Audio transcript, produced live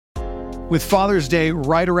With Father's Day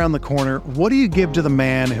right around the corner, what do you give to the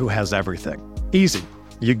man who has everything? Easy.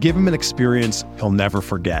 You give him an experience he'll never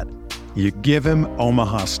forget. You give him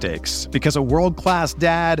Omaha Steaks, because a world-class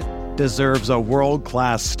dad deserves a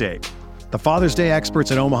world-class steak. The Father's Day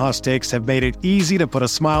experts at Omaha Steaks have made it easy to put a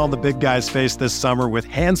smile on the big guy's face this summer with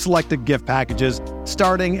hand-selected gift packages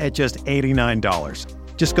starting at just $89.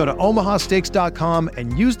 Just go to omahasteaks.com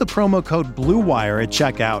and use the promo code BLUEWIRE at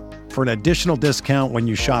checkout for an additional discount when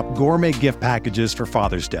you shop gourmet gift packages for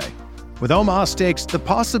Father's Day. With Omaha Steaks, the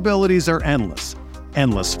possibilities are endless.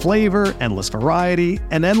 Endless flavor, endless variety,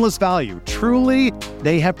 and endless value. Truly,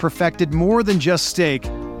 they have perfected more than just steak.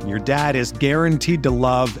 Your dad is guaranteed to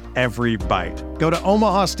love every bite. Go to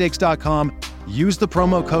omahasteaks.com, use the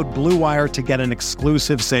promo code BLUEWIRE to get an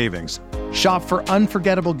exclusive savings. Shop for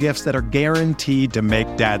unforgettable gifts that are guaranteed to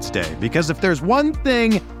make Dad's Day. Because if there's one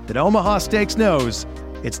thing that Omaha Steaks knows,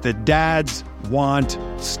 it's that dads want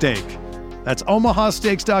steak. That's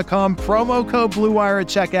omahasteaks.com, promo code BLUEWIRE at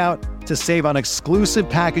checkout to save on exclusive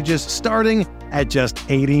packages starting at just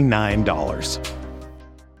 $89.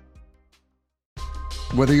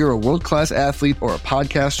 Whether you're a world-class athlete or a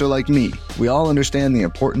podcaster like me, we all understand the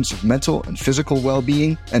importance of mental and physical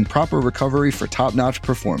well-being and proper recovery for top-notch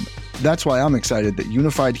performance. That's why I'm excited that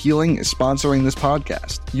Unified Healing is sponsoring this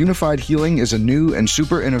podcast. Unified Healing is a new and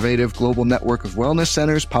super innovative global network of wellness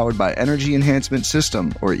centers powered by Energy Enhancement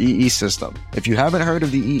System, or EE System. If you haven't heard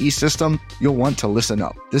of the EE System, you'll want to listen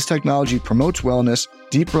up. This technology promotes wellness,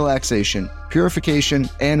 deep relaxation, purification,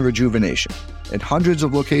 and rejuvenation. At hundreds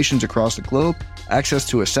of locations across the globe, access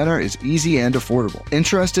to a center is easy and affordable.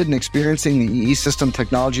 Interested in experiencing the EE System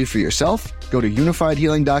technology for yourself? Go to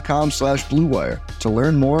unifiedhealing.com/bluewire to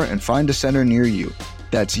learn more and find a center near you.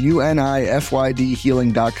 That's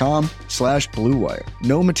unifydhealing.com/bluewire.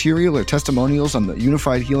 No material or testimonials on the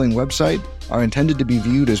Unified Healing website are intended to be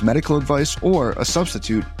viewed as medical advice or a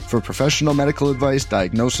substitute for professional medical advice,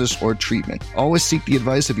 diagnosis, or treatment. Always seek the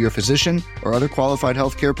advice of your physician or other qualified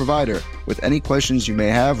healthcare provider with any questions you may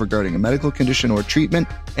have regarding a medical condition or treatment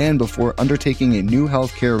and before undertaking a new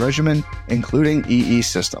healthcare regimen, including EE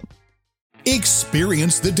System.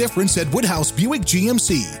 Experience the difference at Woodhouse Buick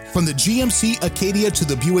GMC. From the GMC Acadia to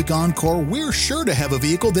the Buick Encore, we're sure to have a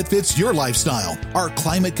vehicle that fits your lifestyle. Our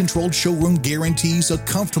climate-controlled showroom guarantees a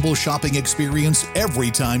comfortable shopping experience every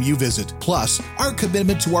time you visit. Plus, our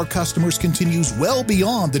commitment to our customers continues well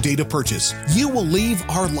beyond the date of purchase. You will leave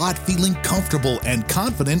our lot feeling comfortable and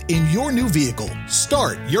confident in your new vehicle.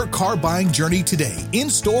 Start your car buying journey today,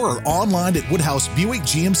 in-store or online at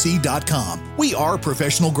WoodhouseBuickGMC.com. We are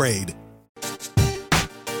professional grade.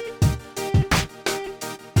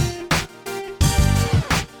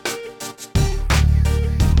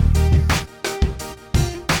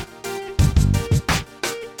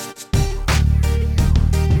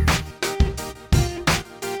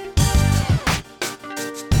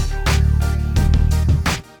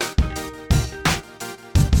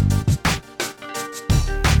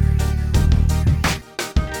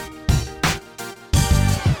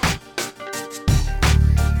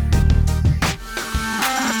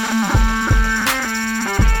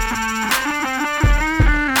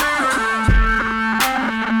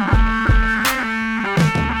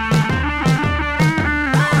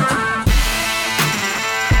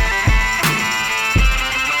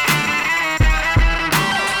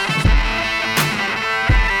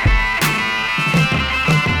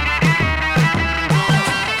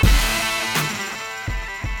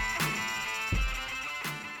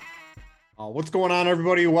 What's going on,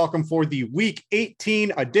 everybody? Welcome for the Week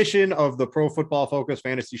 18 edition of the Pro Football Focus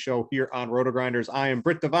Fantasy Show here on RotoGrinders. I am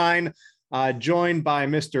Britt Devine, joined by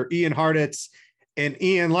Mr. Ian Hartitz. And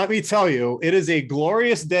Ian, let me tell you, it is a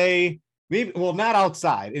glorious day. Maybe, well, not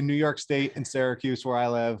outside in New York State and Syracuse, where I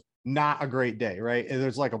live. Not a great day, right?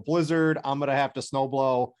 There's like a blizzard. I'm going to have to snow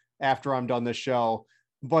blow after I'm done this show.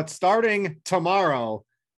 But starting tomorrow,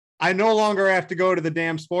 I no longer have to go to the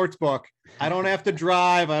damn sports book. I don't have to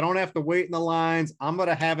drive. I don't have to wait in the lines. I'm going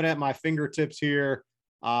to have it at my fingertips here.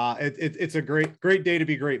 It's a great day to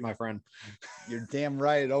be great, my friend. You're damn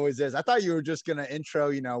right. It always is. I thought you were just going to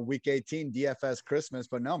intro, Week 18 DFS Christmas,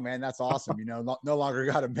 but no, man, that's awesome. No longer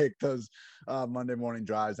got to make those Monday morning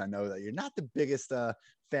drives. I know that you're not the biggest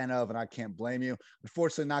fan of, and I can't blame you.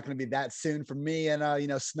 Unfortunately, not going to be that soon for me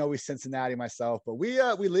and snowy Cincinnati myself, but we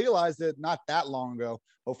legalized it not that long ago.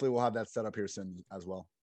 Hopefully we'll have that set up here soon as well.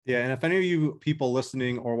 Yeah, and if any of you people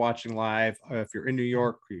listening or watching live, if you're in New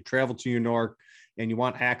York or you travel to New York and you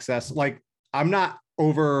want access, like I'm not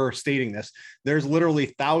overstating this. There's literally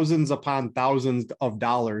thousands upon thousands of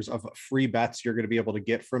dollars of free bets you're going to be able to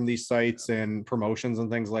get from these sites and promotions and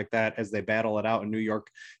things like that as they battle it out in New York.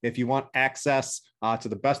 If you want access to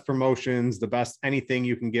the best promotions, the best anything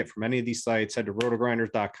you can get from any of these sites, head to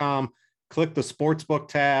rotogrinders.com, click the sportsbook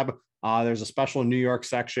tab. There's a special New York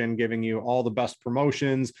section giving you all the best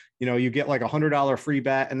promotions. You get like $100 free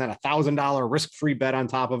bet and then $1,000 risk-free bet on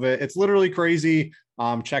top of it. It's literally crazy.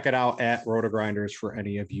 Check it out at RotoGrinders for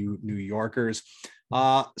any of you New Yorkers.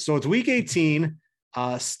 So it's week 18.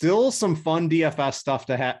 Still some fun DFS stuff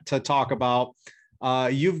to talk about. We're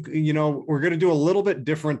going to do a little bit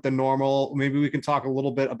different than normal. Maybe we can talk a little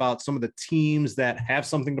bit about some of the teams that have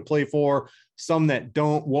something to play for, some that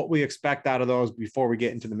don't, what we expect out of those before we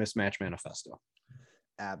get into the mismatch manifesto.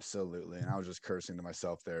 Absolutely. And I was just cursing to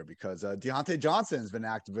myself there because Deontay Johnson has been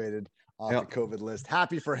activated off the COVID list.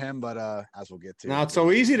 Happy for him, but as we'll get to. Now it's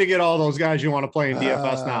so easy to get all those guys you want to play in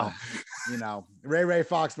DFS now. Ray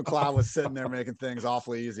Fox McCloud was sitting there making things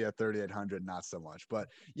awfully easy at 3,800, not so much. But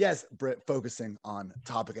yes, Britt, focusing on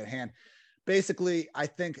topic at hand. Basically, I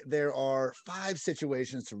think there are 5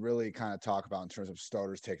 situations to really kind of talk about in terms of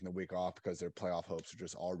starters taking the week off because their playoff hopes are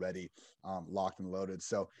just already locked and loaded.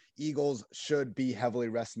 So Eagles should be heavily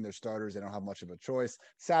resting their starters. They don't have much of a choice.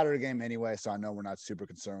 Saturday game anyway, so I know we're not super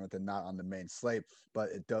concerned with it, not on the main slate, but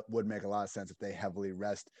it would make a lot of sense if they heavily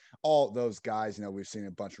rest all those guys. We've seen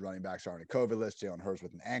a bunch of running backs are on a COVID list. Jalen Hurts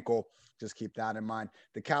with an ankle. Just keep that in mind.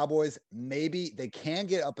 The Cowboys, maybe they can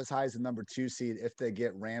get up as high as the number 2 seed if they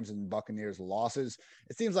get Rams and Buccaneers losses.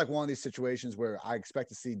 It seems like one of these situations where I expect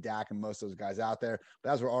to see Dak and most of those guys out there.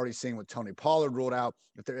 But as we're already seeing with Tony Pollard ruled out,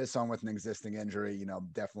 if there is someone with an existing injury,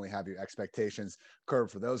 definitely have your expectations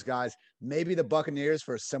curved for those guys. Maybe the Buccaneers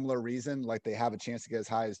for a similar reason, like they have a chance to get as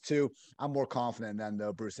high as 2. I'm more confident in them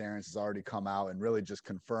though. Bruce Arians has already come out and really just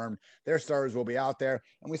confirmed their starters will be out there.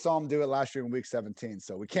 And we saw him do it last year in week 17.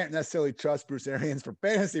 So we can't necessarily trust Bruce Arians for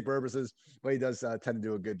fantasy purposes, but he does tend to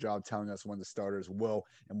do a good job telling us when the starters will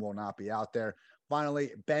and will not be out there.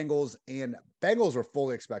 Finally, Bengals were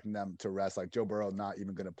fully expecting them to rest. Like Joe Burrow, not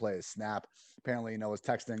even going to play a snap. Apparently, was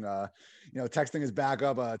texting his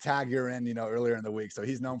backup, tag you're in, earlier in the week. So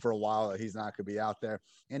he's known for a while that he's not going to be out there.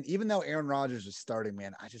 And even though Aaron Rodgers is starting,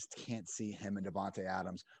 man, I just can't see him and Davante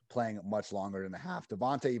Adams playing much longer than a half.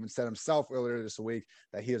 Davante even said himself earlier this week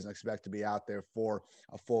that he doesn't expect to be out there for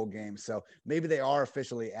a full game. So maybe they are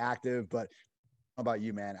officially active, but how about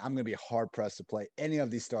you, man? I'm going to be hard pressed to play any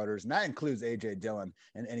of these starters, and that includes AJ Dillon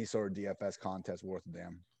in any sort of DFS contest worth a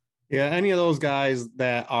damn. Yeah, any of those guys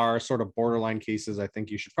that are sort of borderline cases, I think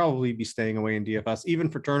you should probably be staying away in DFS, even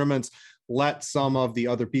for tournaments. Let some of the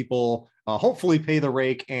other people hopefully pay the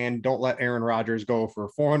rake and don't let Aaron Rodgers go for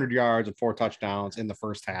 400 yards and 4 touchdowns in the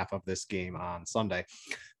first half of this game on Sunday.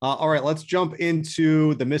 All right, let's jump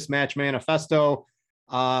into the mismatch manifesto.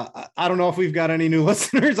 I don't know if we've got any new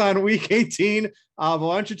listeners on week 18, but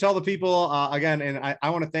why don't you tell the people again, and I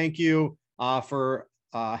want to thank you for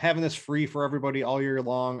having this free for everybody all year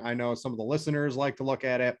long. I know some of the listeners like to look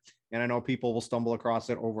at it, and I know people will stumble across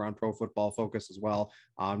it over on Pro Football Focus as well.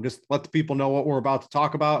 Just let the people know what we're about to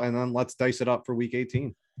talk about, and then let's dice it up for week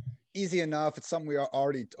 18. Easy enough. It's something we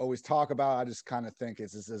already always talk about. I just kind of think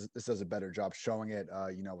this does a better job showing it,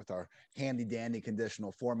 with our handy dandy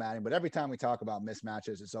conditional formatting. But every time we talk about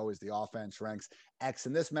mismatches, it's always the offense ranks X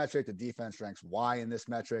in this metric, the defense ranks Y in this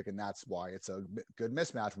metric, and that's why it's a good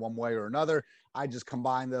mismatch one way or another. I just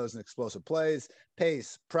combine those in explosive plays,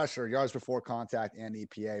 pace, pressure, yards before contact, and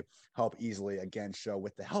EPA help easily again show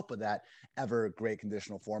with the help of that ever great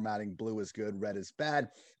conditional formatting. Blue is good, red is bad.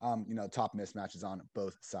 Top mismatches on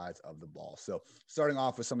both sides of the ball. So starting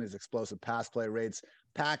off with some of these explosive pass play rates,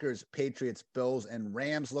 Packers, Patriots, Bills, and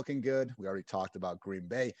Rams looking good. We already talked about Green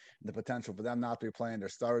Bay and the potential for them not to be playing their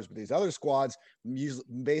starters, but these other squads,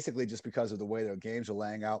 basically just because of the way their games are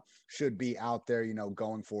laying out, should be out there,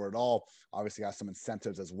 going for it all. Obviously got some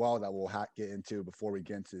incentives as well that we'll get into before we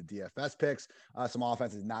get into the DFS picks. Some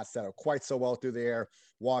offenses not set up quite so well through the air.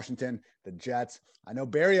 Washington, the Jets. I know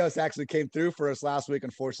Berrios actually came through for us last week.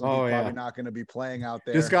 Unfortunately, he's probably not going to be playing out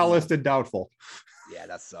there. Just got listed doubtful. Yeah,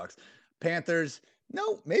 that sucks. Panthers.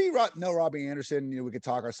 No, maybe no Robbie Anderson. We could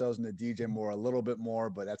talk ourselves into DJ Moore a little bit more,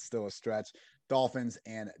 but that's still a stretch. Dolphins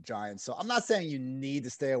and Giants. So I'm not saying you need to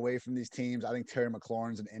stay away from these teams. I think Terry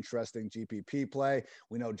McLaurin's an interesting GPP play.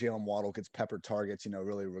 We know Jalen Waddle gets peppered targets,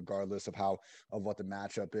 really regardless of what the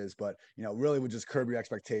matchup is. But, really would just curb your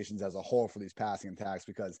expectations as a whole for these passing attacks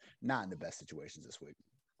because not in the best situations this week.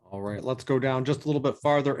 All right, let's go down just a little bit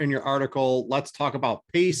farther in your article. Let's talk about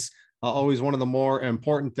pace. always one of the more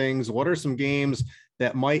important things. What are some games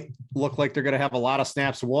that might look like they're going to have a lot of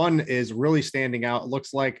snaps? One is really standing out. It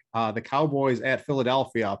looks like the Cowboys at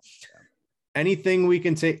Philadelphia. Anything we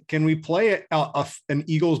can take? Can we play an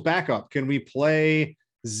Eagles backup? Can we play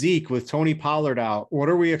Zeke with Tony Pollard out? What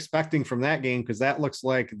are we expecting from that game? Because that looks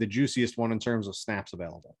like the juiciest one in terms of snaps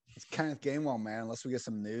available. It's Kenneth Gainwell, man, unless we get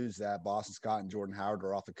some news that Boston Scott and Jordan Howard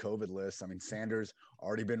are off the COVID list. I mean, Sanders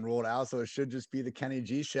already been ruled out, so it should just be the Kenny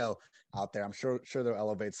G show out there. I'm sure they'll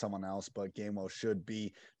elevate someone else, but Gainwell should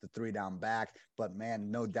be the 3-down back. But man,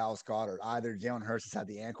 no Dallas Goedert either. Jalen Hurts has had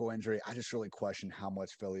the ankle injury. I just really question how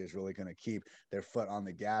much Philly is really going to keep their foot on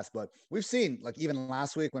the gas. But we've seen, like, even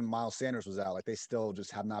last week when Miles Sanders was out, like, they still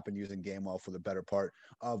just have not been using Gainwell for the better part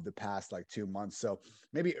of the past, like, 2 months. So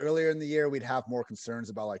maybe earlier in the year, we'd have more concerns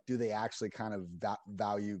about, like, do they actually kind of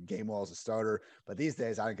value Gainwell as a starter? But these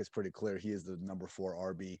days, I think it's pretty clear he is the number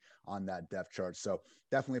 4 RB on that depth chart. So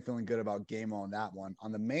definitely feeling good about Gainwell on that one.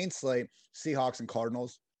 On the main slate, Seahawks and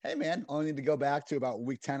Cardinals. Hey, man, only need to go back to about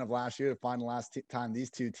week 10 of last year to find the last time these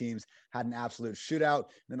two teams had an absolute shootout.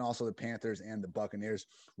 And then also the Panthers and the Buccaneers.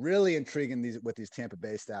 Really intriguing with these Tampa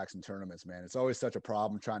Bay stacks and tournaments, man. It's always such a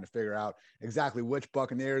problem trying to figure out exactly which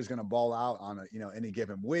Buccaneer is going to ball out on any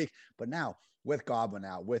given week. But now, with Godwin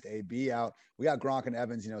out, with AB out, we got Gronk and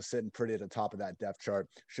Evans, sitting pretty at the top of that depth chart.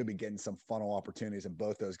 Should be getting some funnel opportunities, and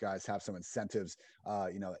both those guys have some incentives,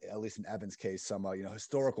 at least in Evans' case, some,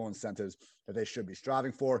 historical incentives that they should be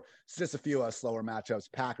striving for. It's just a few slower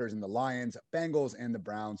matchups: Packers and the Lions, Bengals and the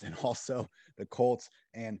Browns, and also the Colts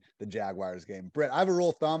and the Jaguars game. Britt, I have a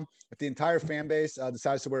rule of thumb: if the entire fan base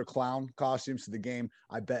decides to wear clown costumes to the game,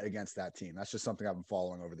 I bet against that team. That's just something I've been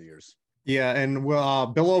following over the years. Yeah, and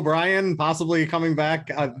Bill O'Brien possibly coming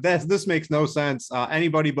back. This makes no sense.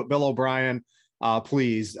 Anybody but Bill O'Brien,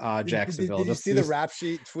 please, Jacksonville. Did you see the rap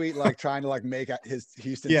sheet tweet, like trying to like make his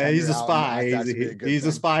Houston? Yeah, he's a spy. He's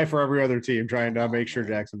a spy for every other team, trying to make sure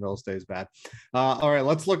Jacksonville stays bad. All right,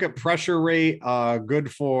 let's look at pressure rate.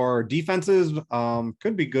 Good for defenses.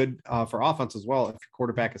 Could be good for offense as well if your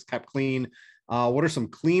quarterback is kept clean. What are some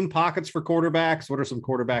clean pockets for quarterbacks? What are some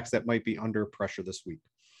quarterbacks that might be under pressure this week?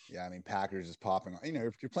 Yeah, I mean, Packers is popping.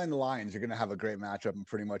 If you're playing the Lions, you're going to have a great matchup in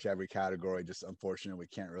pretty much every category. Just unfortunately, we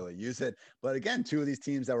can't really use it. But again, two of these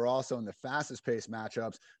teams that were also in the fastest paced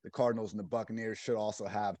matchups, the Cardinals and the Buccaneers, should also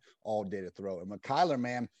have all day to throw. And with Kyler,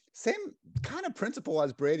 man, same kind of principle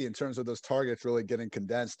as Brady in terms of those targets really getting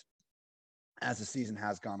condensed as the season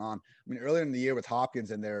has gone on. I mean, earlier in the year with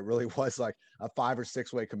Hopkins in there, it really was like a 5 or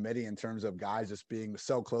 6 way committee in terms of guys just being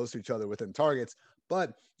so close to each other within targets.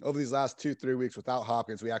 But over these last 2-3 weeks without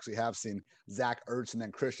Hopkins, we actually have seen Zach Ertz and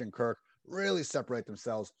then Christian Kirk really separate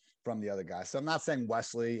themselves from the other guys. So I'm not saying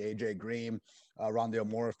Wesley, AJ Green, Rondale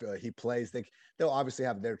Moore, if he plays, they'll obviously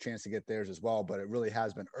have their chance to get theirs as well. But it really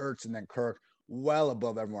has been Ertz and then Kirk well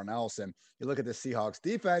above everyone else. And you look at the Seahawks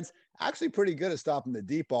defense, actually pretty good at stopping the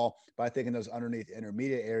deep ball, but I think in those underneath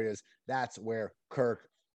intermediate areas, that's where Kirk,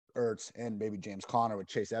 Ertz, and maybe James Conner with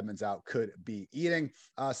Chase Edmonds out could be eating.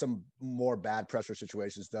 Some more bad pressure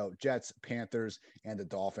situations though: Jets, Panthers, and the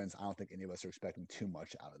Dolphins. I don't think any of us are expecting too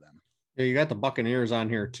much out of them. Yeah, you got the Buccaneers on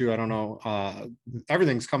here too. I don't know.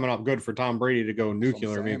 Everything's coming up good for Tom Brady to go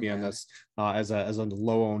nuclear maybe on this as a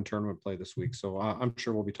low-owned tournament play this week. So I'm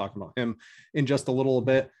sure we'll be talking about him in just a little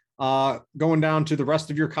bit. Going down to the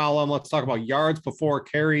rest of your column, let's talk about yards before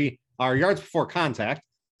carry, or yards before contact.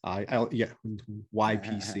 YPC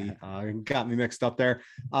got me mixed up there.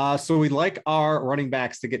 So we like our running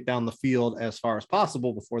backs to get down the field as far as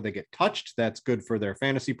possible before they get touched. That's good for their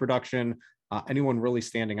fantasy production. Anyone really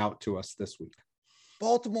standing out to us this week?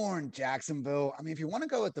 Baltimore and Jacksonville. I mean, if you want to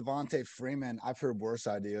go with Devontae Freeman, I've heard worse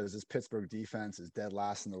ideas. This Pittsburgh defense is dead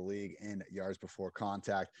last in the league in yards before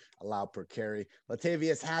contact allowed per carry.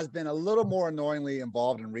 Latavius has been a little more annoyingly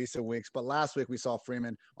involved in recent weeks, but last week we saw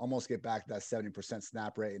Freeman almost get back to that 70%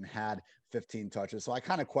 snap rate and had 15 touches. So I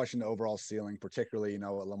kind of question the overall ceiling, particularly,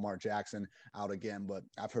 Lamar Jackson out again, but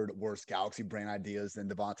I've heard worse galaxy brain ideas than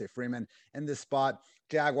Devontae Freeman in this spot.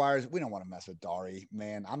 Jaguars, we don't want to mess with Dari,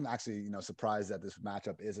 man. I'm actually, surprised that this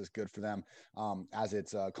matchup is as good for them as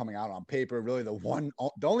it's coming out on paper. Really, the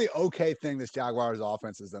only okay thing this Jaguars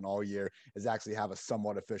offense has done all year is actually have a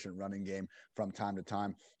somewhat efficient running game from time to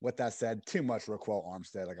time. With that said, too much Raquel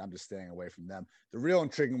Armstead. Like, I'm just staying away from them. The real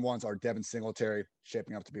intriguing ones are Devin Singletary,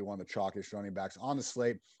 shaping up to be one of the chalkiest running backs on the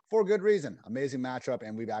slate for good reason. Amazing matchup,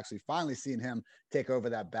 and we've actually finally seen him take over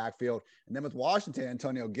that backfield. And then with Washington,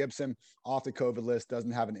 Antonio Gibson off the COVID list,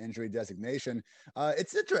 doesn't have an injury designation.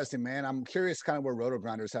 It's interesting, man. I'm curious kind of where Roto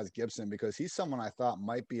Grinders has Gibson, because he's someone I thought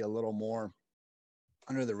might be a little more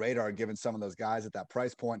under the radar, given some of those guys at that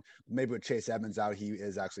price point. Maybe with Chase Edmonds out, he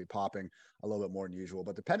is actually popping a little bit more than usual.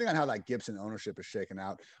 But depending on how that Gibson ownership is shaken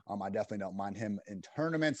out, I definitely don't mind him in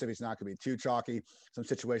tournaments if he's not going to be too chalky. Some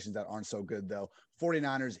situations that aren't so good, though.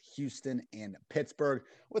 49ers, Houston, and Pittsburgh.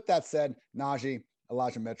 With that said, Najee,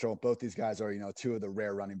 Elijah Mitchell, both these guys are, two of the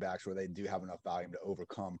rare running backs where they do have enough volume to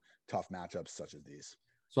overcome tough matchups such as these.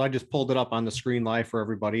 So I just pulled it up on the screen live for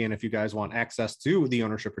everybody. And if you guys want access to the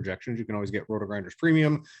ownership projections, you can always get RotoGrinders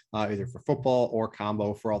Premium, either for football or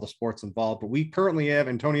combo for all the sports involved. But we currently have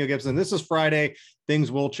Antonio Gibson. This is Friday.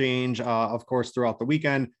 Things will change, of course, throughout the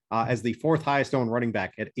weekend as the fourth highest owned running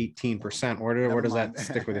back at 18%. Where does that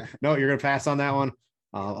stick with you? No, you're going to pass on that one.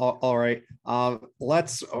 All right.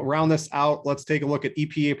 Let's round this out. Let's take a look at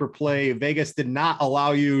EPA per play. Vegas did not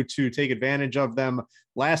allow you to take advantage of them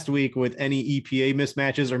last week with any EPA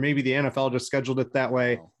mismatches, or maybe the NFL just scheduled it that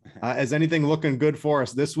way. Is anything looking good for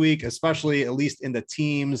us this week, especially at least in the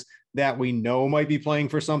teams that we know might be playing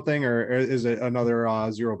for something, or is it another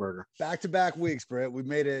zero burger? Back-to-back weeks, Britt. We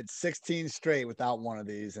made it 16 straight without one of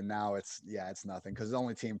these, and now it's nothing, because the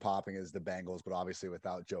only team popping is the Bengals, but obviously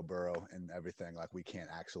without Joe Burrow and everything, like, we can't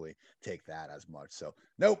actually take that as much. So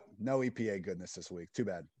nope, no EPA goodness this week. Too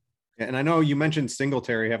bad. And I know you mentioned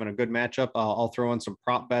Singletary having a good matchup. I'll throw in some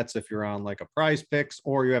prop bets if you're on like a Prize Picks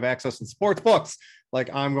or you have access to sports books like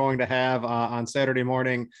I'm going to have on Saturday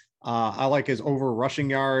morning. I like his over rushing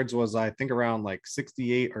yards was, I think, around like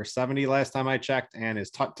 68 or 70 last time I checked, and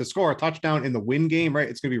his to score a touchdown in the wind game, right?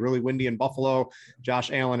 It's going to be really windy in Buffalo.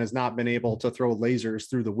 Josh Allen has not been able to throw lasers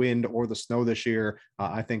through the wind or the snow this year.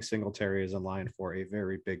 I think Singletary is in line for a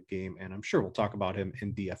very big game, and I'm sure we'll talk about him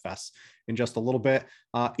in DFS in just a little bit.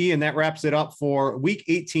 Ian, that wraps it up for week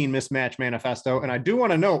 18 Mismatch Manifesto. And I do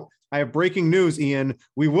want to note, I have breaking news, Ian.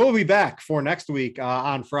 We will be back for next week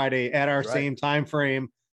on Friday at our same time frame.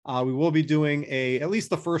 We will be doing at least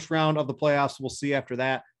the first round of the playoffs. We'll see after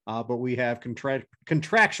that. But we have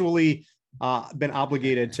contractually been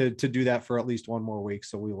obligated to do that for at least one more week.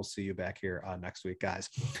 So we will see you back here next week, guys.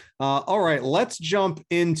 All right, let's jump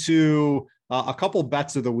into a couple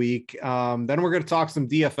bets of the week. Then we're going to talk some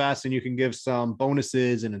DFS, and you can give some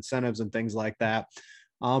bonuses and incentives and things like that.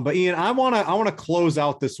 But Ian, I want to close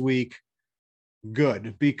out this week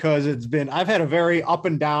good, because I've had a very up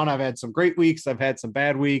and down. I've had some great weeks. I've had some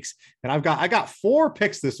bad weeks, and I got 4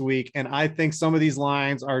 picks this week. And I think some of these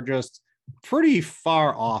lines are just pretty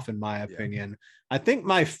far off, in my opinion. I think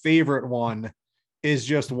my favorite one is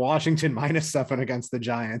just Washington -7 against the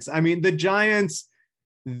Giants. I mean, the Giants,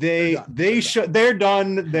 they're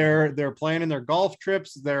done. They're planning their golf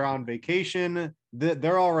trips. They're on vacation.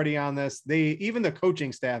 They're already on this. Even the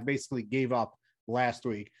coaching staff basically gave up last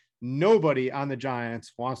week. Nobody on the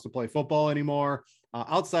Giants wants to play football anymore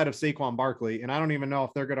outside of Saquon Barkley. And I don't even know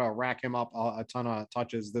if they're going to rack him up a ton of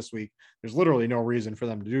touches this week. There's literally no reason for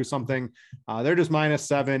them to do something. They're just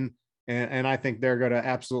 -7. And I think they're going to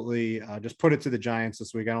absolutely just put it to the Giants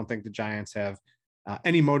this week. I don't think the Giants have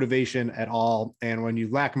any motivation at all. And when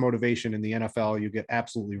you lack motivation in the NFL, you get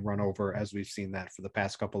absolutely run over, as we've seen that for the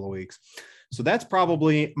past couple of weeks. So that's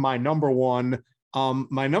probably my number one.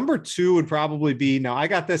 My number 2 would probably be, now I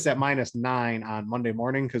got this at -9 on Monday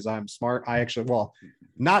morning because I'm smart.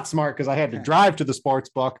 Not smart because I had to drive to the sports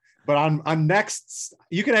book, but on next,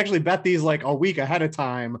 you can actually bet these like a week ahead of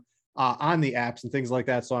time on the apps and things like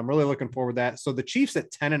that. So I'm really looking forward to that. So the Chiefs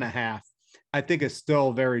at 10.5, I think is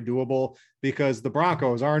still very doable, because the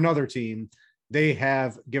Broncos are another team. They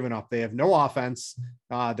have given up. They have no offense.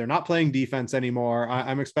 They're not playing defense anymore.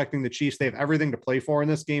 I'm expecting the Chiefs. They have everything to play for in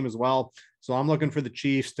this game as well. So I'm looking for the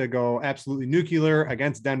Chiefs to go absolutely nuclear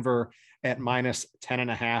against Denver at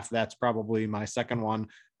 -10.5. That's probably my second one.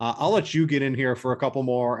 I'll let you get in here for a couple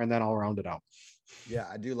more, and then I'll round it out. Yeah,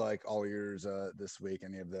 I do like all yours this week.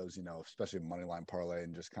 Any of those, especially money line parlay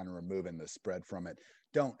and just kind of removing the spread from it.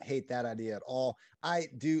 Don't hate that idea at all. I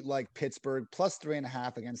do like Pittsburgh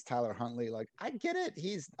 +3.5 against Tyler Huntley. Like, I get it.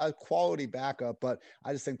 He's a quality backup, but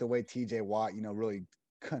I just think the way TJ Watt, really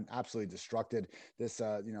absolutely destructed this,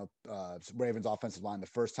 Ravens offensive line the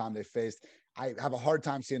first time they faced. I have a hard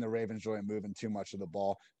time seeing the Ravens really moving too much of the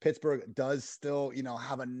ball. Pittsburgh does still,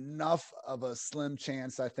 have enough of a slim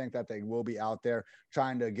chance, I think, that they will be out there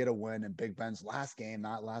trying to get a win in Big Ben's last game,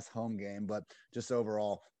 not last home game, but just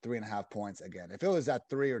overall 3.5 points. Again, if it was at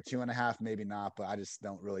 3 or 2.5, maybe not, but I just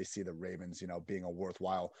don't really see the Ravens, being a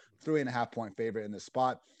worthwhile 3.5 point favorite in this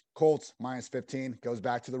spot. Colts -15 goes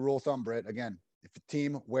back to the rule of thumb, Britt. Again,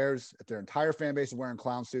 if their entire fan base is wearing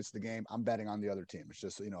clown suits to the game, I'm betting on the other team. It's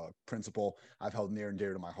just, a principle I've held near and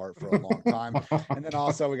dear to my heart for a long time. And then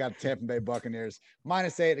also we got Tampa Bay Buccaneers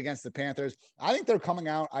 -8 against the Panthers. I think they're coming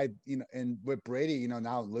out, and with Brady,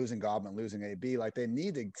 now losing Godwin, losing AB, like they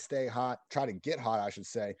need to stay hot, try to get hot, I should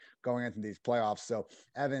say, going into these playoffs. So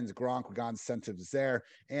Evans, Gronk, we got incentives there.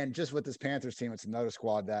 And just with this Panthers team, it's another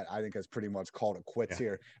squad that I think has pretty much called it quits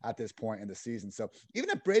here at this point in the season. So even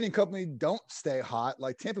if Brady and company don't stay hot,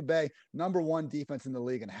 like Tampa Bay, #1 defense in the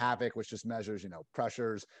league in havoc, which just measures,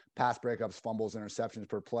 pressures, pass breakups, fumbles, interceptions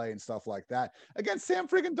per play and stuff like that against Sam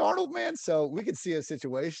freaking Darnold, man. So we could see a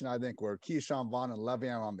situation, I think, where Keyshawn Vaughn and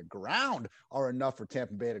Le'Veon on the ground are enough for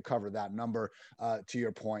Tampa Bay to cover that number. To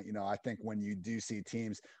your point, I think when you do see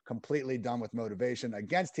teams completely done with motivation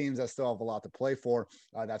against teams that still have a lot to play for,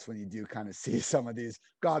 that's when you do kind of see some of these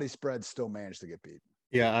gaudy spreads still manage to get beat.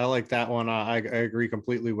 Yeah, I like that one. I agree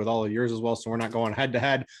completely with all of yours as well. So we're not going head to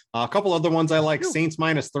head. A couple other ones I like: Saints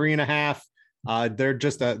 -3.5. They're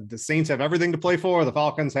just the Saints have everything to play for. The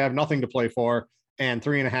Falcons have nothing to play for, and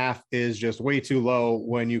 3.5 is just way too low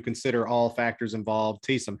when you consider all factors involved.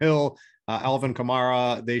 Taysom Hill, Alvin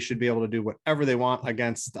Kamara, they should be able to do whatever they want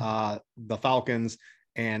against the Falcons.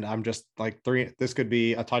 And I'm just like this could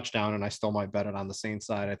be a touchdown, and I still might bet it on the Saints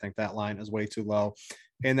side. I think that line is way too low.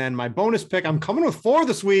 And then my bonus pick, I'm coming with 4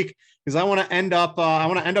 this week because I want to end up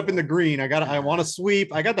in the green. I want to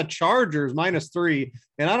sweep. I got the Chargers -3,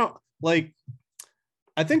 and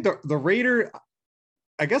I think the Raider.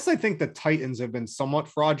 I guess I think the Titans have been somewhat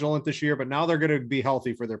fraudulent this year, but now they're going to be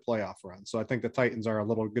healthy for their playoff run. So I think the Titans are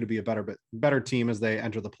going to be a better team as they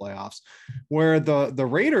enter the playoffs. Where the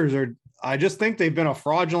Raiders are, I just think they've been a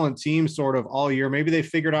fraudulent team sort of all year. Maybe they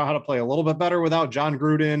figured out how to play a little bit better without John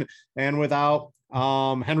Gruden and without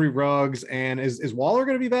Henry Ruggs. And is Waller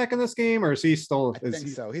going to be back in this game, or is he still? I think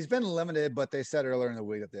so. He's been limited, but they said earlier in the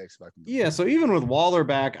week that they expect him to play. So even with Waller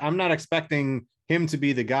back, I'm not expecting him to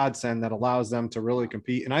be the godsend that allows them to really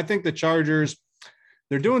compete. And I think the Chargers,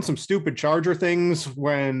 they're doing some stupid Charger things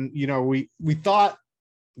when, we thought,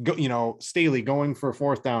 Staley going for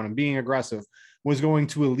 4th down and being aggressive was going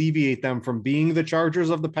to alleviate them from being the Chargers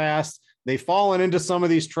of the past. They've fallen into some of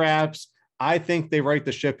these traps. I think they right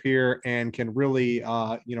the ship here and can really,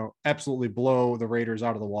 absolutely blow the Raiders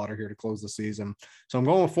out of the water here to close the season. So I'm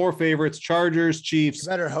going with 4 favorites: Chargers, Chiefs. You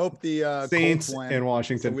better hope the Saints Colts win, and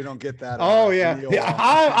Washington. so we don't get that.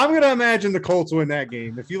 I'm going to imagine the Colts win that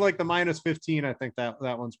game. If you like the -15, I think that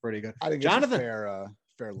one's pretty good. I think Jonathan,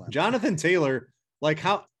 it's fair limit. Jonathan Taylor,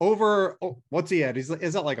 what's he at? Is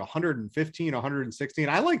that like 115, 116?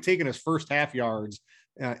 I like taking his first half yards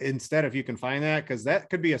instead, if you can find that, because that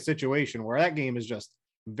could be a situation where that game is just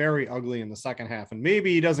very ugly in the second half, and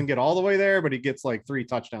maybe he doesn't get all the way there, but he gets like 3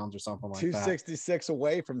 touchdowns or something like 266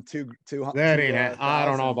 away from 200. That ain't it. I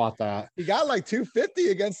don't know about that. He got like 250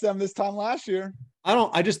 against them this time last year.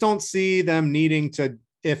 I just don't see them needing to,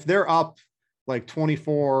 if they're up like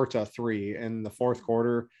 24-3 in the fourth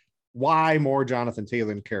quarter. Why more Jonathan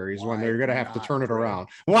Taylor carries when they're going to have to turn it around?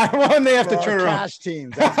 Why when they have to turn around? Cash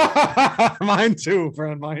teams. Mine too,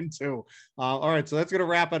 friend. Mine too. All right. So that's going to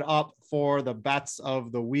wrap it up for the bets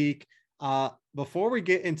of the week. Before we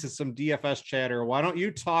get into some DFS chatter, why don't you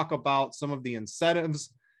talk about some of the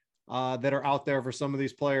incentives that are out there for some of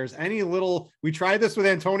these players? We tried this with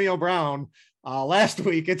Antonio Brown last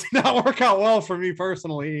week. It did not work out well for me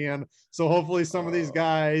personally, and so hopefully some of these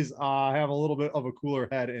guys have a little bit of a cooler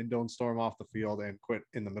head and don't storm off the field and quit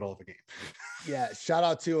in the middle of the game. Yeah, shout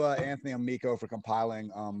out to Anthony Amico for compiling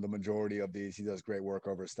the majority of these. He does great work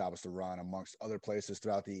over Establish the Run, amongst other places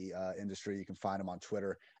throughout the industry. You can find him on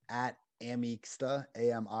Twitter at Amicsta,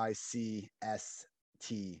 AMICSTA.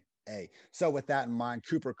 So with that in mind,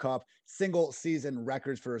 Cooper Kupp, single season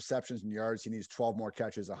records for receptions and yards. He needs 12 more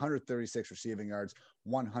catches, 136 receiving yards,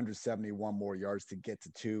 171 more yards to get to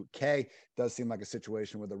 2K. Does seem like a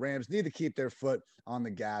situation where the Rams need to keep their foot on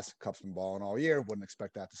the gas. Kupp's been balling all year. Wouldn't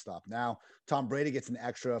expect that to stop now. Tom Brady gets an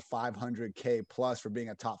extra 500K plus for being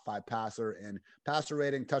a top 5 passer in passer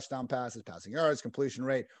rating, touchdown passes, passing yards, completion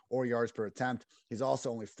rate, or yards per attempt. He's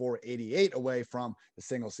also only 488 away from the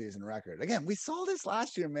single season record. Again, we saw this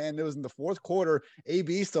last year, man. It was in the fourth quarter.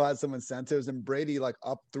 AB still had some incentives, and Brady, like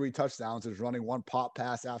up 3 touchdowns, is running one pop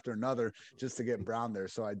pass after another just to get Brown there.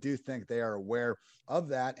 So I do think they are aware of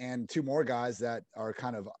that. And 2 more guys that are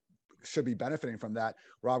kind of should be benefiting from that.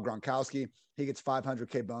 Rob Gronkowski, he gets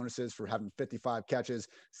 500K bonuses for having 55 catches,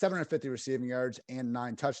 750 receiving yards, and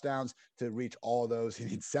 9 touchdowns. To reach all of those, he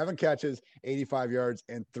needs 7 catches, 85 yards,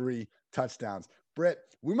 and 3 touchdowns. Britt,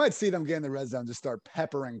 we might see them get in the red zone, just start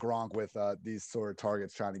peppering Gronk with these sort of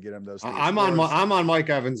targets, trying to get him those. I'm on Mike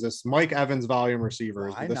Evans. This Mike Evans volume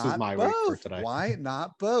receivers. This is my week for today. Why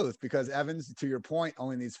not both? Because Evans, to your point,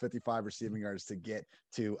 only needs 55 receiving yards to get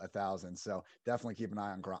to 1,000. So definitely keep an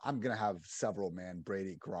eye on Gronk. I'm going to have several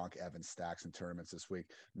Brady, Gronk, Evans stacks in tournaments this week.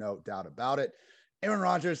 No doubt about it. Aaron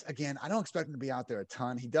Rodgers, again, I don't expect him to be out there a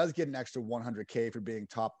ton. He does get an extra 100K for being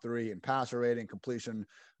top 3 in passer rating, completion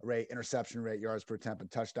rate, interception rate, yards per attempt,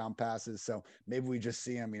 and touchdown passes. So maybe we just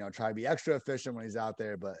see him, try to be extra efficient when he's out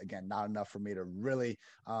there. But again, not enough for me to really,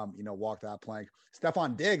 walk that plank.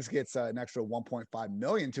 Stephon Diggs gets an extra $1.5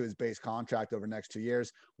 million to his base contract over the next 2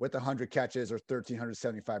 years with 100 catches or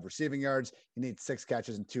 1,375 receiving yards. He needs 6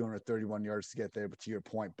 catches and 231 yards to get there. But to your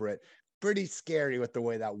point, Britt, pretty scary with the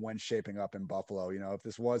way that wind's shaping up in Buffalo. If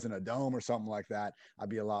this wasn't a dome or something like that, I'd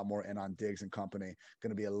be a lot more in on Diggs and company.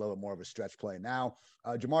 Going to be a little bit more of a stretch play now.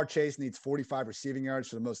 Jamar Chase needs 45 receiving yards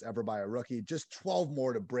for the most ever by a rookie, just 12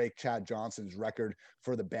 more to break Chad Johnson's record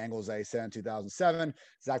for the Bengals that he set in 2007.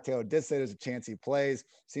 Zach Taylor did say there's a chance he plays.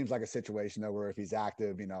 Seems like a situation though where if he's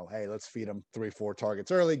active, hey, let's feed him 3-4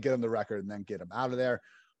 targets early, get him the record, and then get him out of there.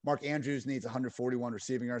 Mark Andrews needs 141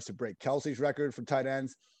 receiving yards to break Kelsey's record for tight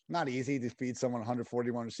ends. Not easy to feed someone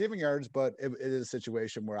 141 receiving yards, but it is a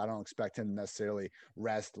situation where I don't expect him to necessarily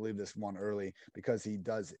leave this one early because he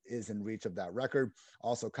is in reach of that record.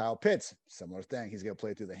 Also, Kyle Pitts, similar thing. He's going to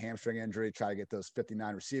play through the hamstring injury, try to get those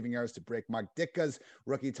 59 receiving yards to break Mike Ditka's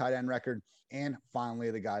rookie tight end record. And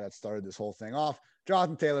finally, the guy that started this whole thing off,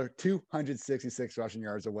 Jonathan Taylor, 266 rushing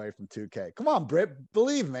yards away from 2K. Come on, Britt,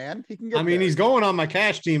 believe, man. He can get there. He's going on my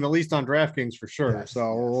cash team, at least on DraftKings for sure. Yes,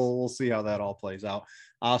 so we'll see how that all plays out.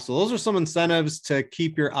 So those are some incentives to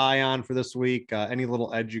keep your eye on for this week. Any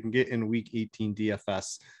little edge you can get in week 18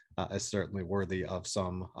 DFS is certainly worthy of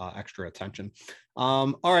some extra attention.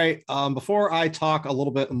 All right. Before I talk a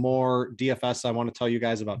little bit more DFS, I want to tell you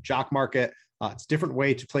guys about Jock Market. It's a different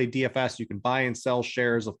way to play DFS. You can buy and sell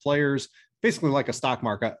shares of players, basically like a stock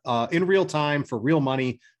market, in real time for real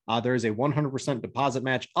money. There is a 100% deposit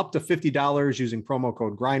match up to $50 using promo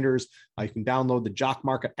code Grinders. You can download the Jock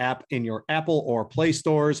Market app in your Apple or Play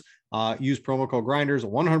stores. Use promo code Grinders, a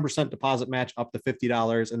 100% deposit match up to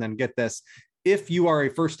 $50. And then get this, if you are a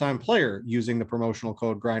first-time player using the promotional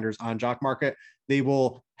code Grinders on Jock Market, they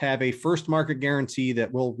will have a first market guarantee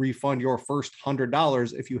that will refund your first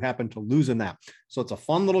 $100 if you happen to lose in that. So it's a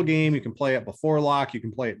fun little game. You can play it before lock. You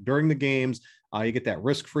can play it during the games. You get that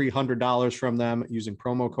risk-free $100 from them using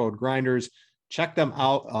promo code Grinders. Check them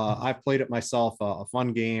out. I've played it myself, a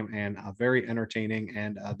fun game and very entertaining.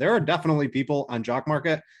 And there are definitely people on Jock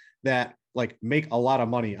Market that make a lot of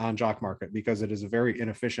money on Jock Market because it is a very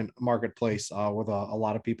inefficient marketplace with a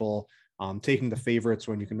lot of people taking the favorites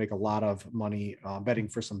when you can make a lot of money betting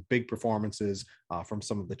for some big performances from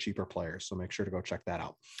some of the cheaper players. So make sure to go check that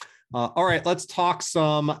out. All right, let's talk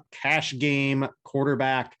some cash game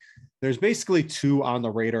quarterback. There's basically 2 on the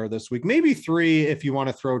radar this week, maybe 3 if you want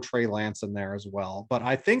to throw Trey Lance in there as well. But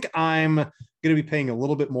I think I'm going to be paying a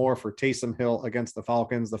little bit more for Taysom Hill against the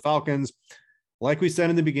Falcons. The Falcons, like we said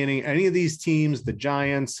in the beginning, any of these teams, the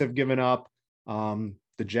Giants have given up.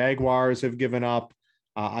 The Jaguars have given up.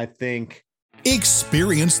 I think.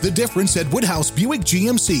 Experience the difference at Woodhouse Buick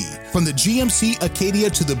GMC. From the GMC Acadia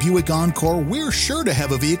to the Buick Encore, we're sure to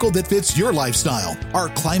have a vehicle that fits your lifestyle. Our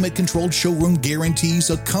climate-controlled showroom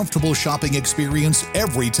guarantees a comfortable shopping experience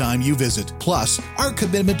every time you visit. Plus, our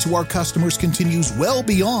commitment to our customers continues well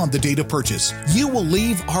beyond the date of purchase. You will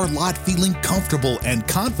leave our lot feeling comfortable and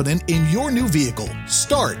confident in your new vehicle.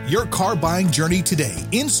 Start your car buying journey today,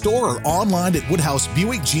 in-store or online at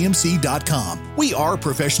WoodhouseBuickGMC.com. We are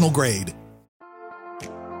professional grade.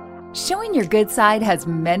 Showing your good side has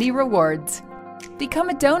many rewards. Become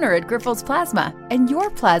a donor at Grifols Plasma, and your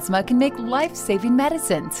plasma can make life-saving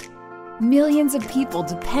medicines. Millions of people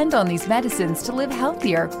depend on these medicines to live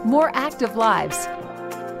healthier, more active lives.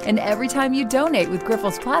 And every time you donate with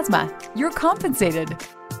Grifols Plasma, you're compensated.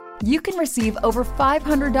 You can receive over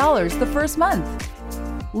 $500 the first month.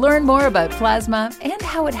 Learn more about plasma and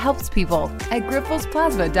how it helps people at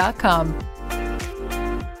GrifolsPlasma.com.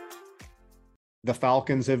 The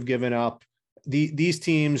Falcons have given up. These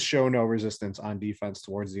teams show no resistance on defense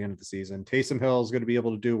towards the end of the season. Taysom Hill is going to be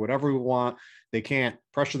able to do whatever we want. They can't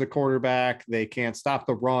pressure the quarterback. They can't stop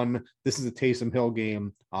the run. This is a Taysom Hill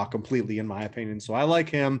game completely, in my opinion. So I like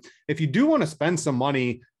him. If you do want to spend some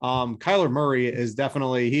money, Kyler Murray is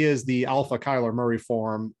definitely, he is the alpha Kyler Murray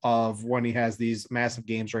form of when he has these massive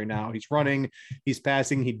games right now. He's running, he's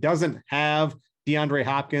passing. He doesn't have DeAndre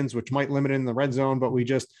Hopkins, which might limit in the red zone, but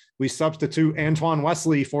we substitute Antoine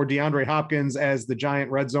Wesley for DeAndre Hopkins as the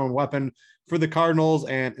giant red zone weapon for the Cardinals,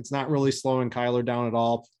 and it's not really slowing Kyler down at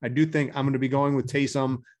all. I do think I'm going to be going with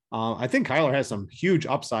Taysom. I think Kyler has some huge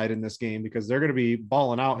upside in this game because they're going to be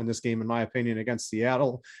balling out in this game, in my opinion, against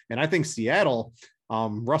Seattle. And I think Seattle,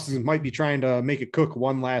 Russ might be trying to make it cook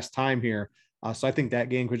one last time here. So I think that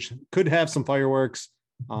game could have some fireworks.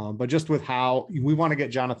 But just with how we want to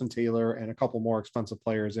get Jonathan Taylor and a couple more expensive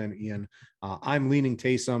players in, Ian, I'm leaning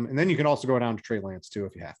Taysom. And then you can also go down to Trey Lance too,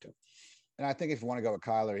 if you have to. And I think if you want to go with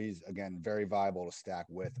Kyler, he's, again, very viable to stack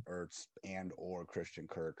with Ertz and or Christian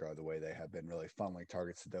Kirk, the way they have been really funneling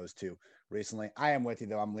targets to those two recently. I am with you,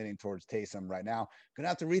 though. I'm leaning towards Taysom right now. Going to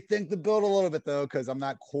have to rethink the build a little bit, though, because I'm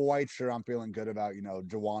not quite sure I'm feeling good about,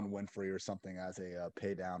 Juwan Winfrey or something as a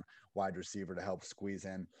pay down wide receiver to help squeeze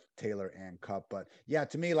in Taylor and Kupp. But, yeah,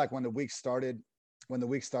 to me, like when the week started,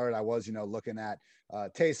 I was, looking at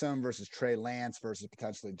Taysom versus Trey Lance versus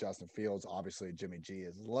potentially Justin Fields. Obviously, Jimmy G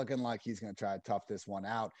is looking like he's going to try to tough this one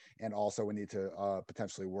out. And also we need to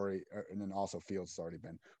potentially worry. And then also Fields has already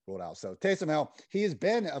been ruled out. So Taysom Hill, he has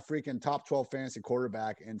been a freaking top 12 fantasy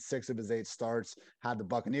quarterback in 6 of his 8 starts. Had the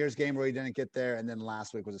Buccaneers game where he didn't get there. And then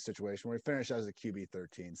last week was a situation where he finished as a QB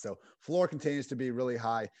 13. So floor continues to be really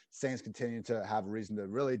high. Saints continue to have a reason to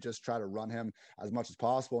really just try to run him as much as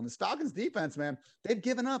possible. And the Falcons defense, man, they've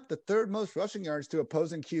given up the 3rd most rushing yards to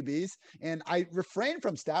opposing QBs. And I refrain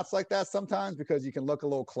from stats like that sometimes because you can look a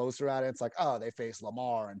little closer at it. It's like, oh, they face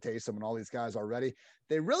Lamar and Taysom and all these guys already.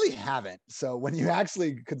 They really haven't. So when you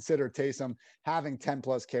actually consider Taysom having 10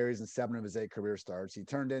 plus carries in 7 of his 8 career starts, he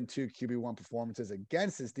turned in 2 QB1 performances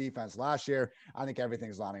against his defense last year. I think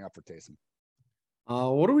everything's lining up for Taysom.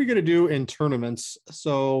 What are we going to do in tournaments?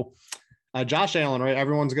 So Josh Allen, right?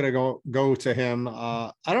 Everyone's going to go to him.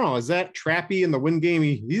 I don't know. Is that Trappy in the win game?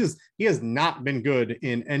 He has not been good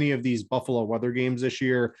in any of these Buffalo weather games this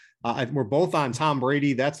year. We're both on Tom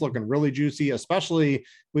Brady. That's looking really juicy, especially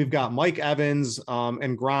we've got Mike Evans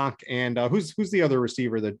and Gronk. And who's the other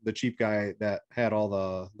receiver, the cheap guy that had all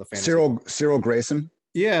the fantasy? Cyril Grayson.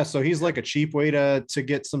 Yeah, so he's like a cheap way to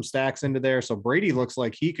get some stacks into there. So Brady looks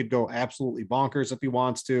like he could go absolutely bonkers if he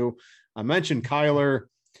wants to. I mentioned Kyler.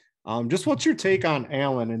 Just what's your take on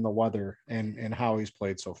Allen in the weather and how he's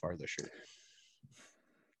played so far this year?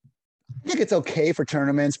 I think it's okay for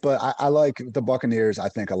tournaments, but I like the Buccaneers, I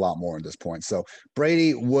think, a lot more at this point. So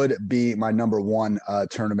Brady would be my number 1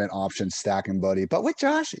 tournament option stacking buddy. But with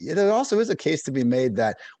Josh, there also is a case to be made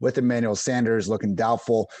that with Emmanuel Sanders looking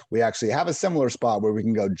doubtful, we actually have a similar spot where we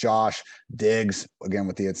can go Josh, Diggs, again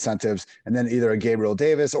with the incentives, and then either a Gabriel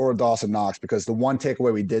Davis or a Dawson Knox, because the one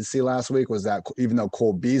takeaway we did see last week was that even though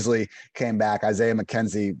Cole Beasley came back, Isaiah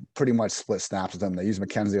McKenzie pretty much split snaps with him. They use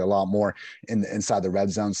McKenzie a lot more inside the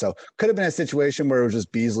red zone. So could have been a situation where it was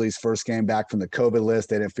just Beasley's first game back from the COVID list.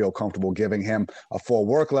 They didn't feel comfortable giving him a full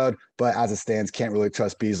workload, but as it stands, can't really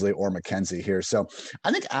trust Beasley or McKenzie here. So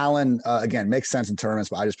I think Allen, again, makes sense in tournaments,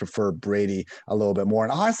 but I just prefer Brady a little bit more.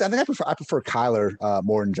 And honestly, I think I prefer Kyler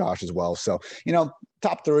more than Josh as well. So,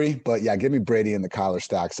 top 3, but yeah, give me Brady and the Kyler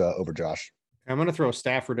stacks over Josh. I'm going to throw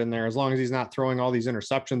Stafford in there as long as he's not throwing all these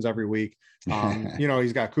interceptions every week.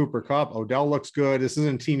 He's got Cooper Kupp. Odell looks good. This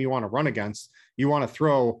isn't a team you want to run against. You want to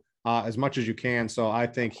throw as much as you can. So I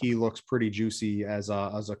think he looks pretty juicy as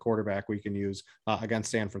a quarterback we can use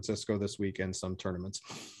against San Francisco this week in some tournaments.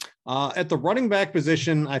 At the running back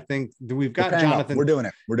position, I think we've got Jonathan. We're doing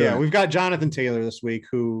it. We've got Jonathan Taylor this week,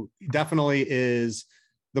 who definitely is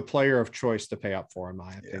the player of choice to pay up for, in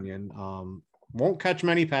my opinion. Won't catch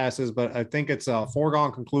many passes, but I think it's a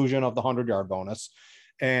foregone conclusion of the 100-yard bonus.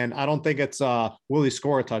 And I don't think it's will he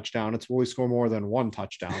score a touchdown. It's will he score more than 1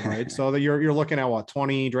 touchdown, right? So that you're looking at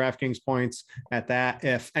 20 DraftKings points at that.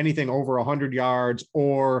 If anything over 100 yards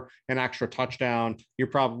or an extra touchdown, you're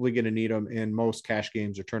probably going to need them in most cash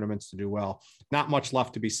games or tournaments to do well. Not much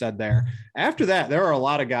left to be said there. After that, there are a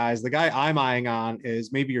lot of guys. The guy I'm eyeing on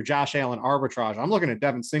is maybe your Josh Allen arbitrage. I'm looking at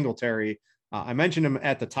Devin Singletary. I mentioned him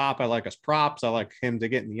at the top. I like his props. I like him to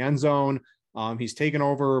get in the end zone. He's taken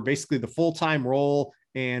over basically the full-time role.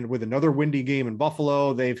 And with another windy game in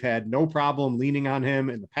Buffalo, they've had no problem leaning on him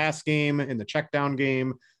in the pass game, in the check down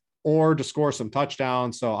game, or to score some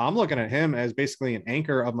touchdowns. So I'm looking at him as basically an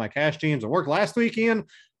anchor of my cash teams. It worked last week, Ian.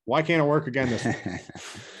 Why can't it work again this week?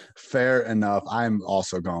 Fair enough. I'm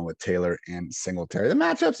also going with Taylor and Singletary. The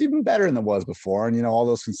matchup's even better than it was before. And, all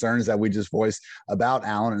those concerns that we just voiced about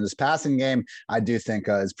Allen in his passing game, I do think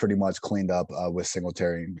is pretty much cleaned up with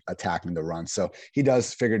Singletary attacking the run. So he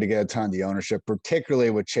does figure to get a ton of the ownership, particularly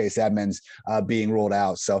with Chase Edmonds being ruled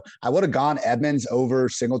out. So I would have gone Edmonds over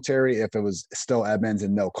Singletary if it was still Edmonds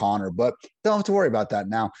and no Connor. But don't have to worry about that.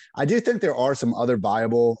 Now, I do think there are some other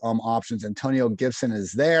viable options. Antonio Gibson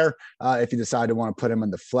is there if you decide to want to put him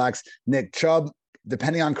in the flex. Nick Chubb,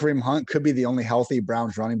 depending on Kareem Hunt, could be the only healthy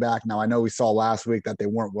Browns running back. Now, I know we saw last week that they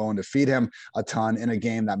weren't willing to feed him a ton in a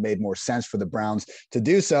game that made more sense for the Browns to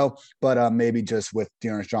do so, but maybe just with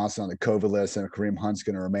Dearness Johnson on the COVID list and Kareem Hunt's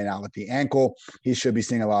going to remain out with the ankle, he should be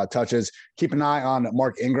seeing a lot of touches. Keep an eye on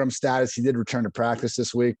Mark Ingram's status. He did return to practice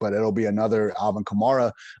this week, but it'll be another Alvin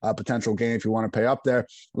Kamara potential game if you want to pay up there.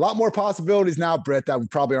 A lot more possibilities now, Britt, that we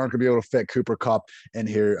probably aren't going to be able to fit Cooper Kupp in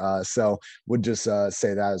here. So would just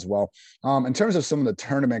say that as well. In terms of some of the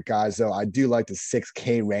tournament guys, though, I do like the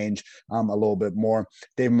 6K range a little bit more.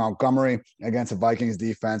 David Montgomery against a Vikings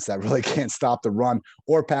defense that really can't stop the run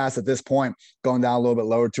or pass at this point, going down a little bit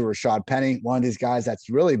lower to Rashad Penny, one of these guys that's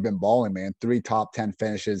really been balling, man. 3 top 10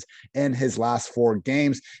 finishes in his last 4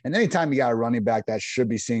 games. And anytime you got a running back that should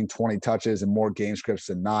be seeing 20 touches and more game scripts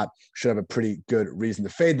than not, should have a pretty good reason to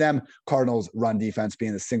fade them. Cardinals run defense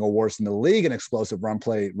being the single worst in the league, and explosive run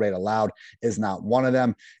play rate allowed is not one of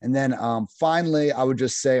them. And then finally, I would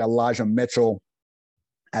just say Elijah Mitchell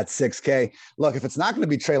at 6K. Look, if it's not going to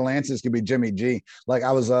be Trey Lance, it's going to be Jimmy G. Like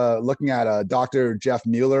I was looking at Dr. Jeff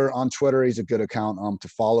Mueller on Twitter. He's a good account to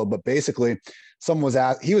follow. But basically,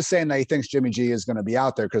 he was saying that he thinks Jimmy G is going to be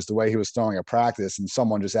out there because the way he was throwing at practice. And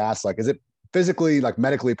someone just asked, like, is it physically, like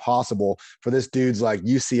medically possible for this dude's like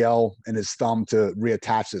UCL in his thumb to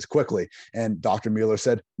reattach this quickly? And Dr. Mueller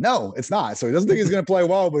said, no, it's not. So he doesn't think he's going to play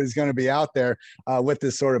well, but he's going to be out there with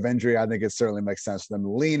this sort of injury. I think it certainly makes sense for them to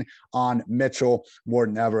lean on Mitchell more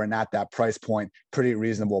than ever. And at that price point, pretty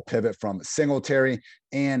reasonable pivot from Singletary.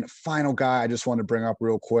 And final guy I just want to bring up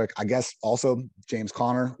real quick, I guess also James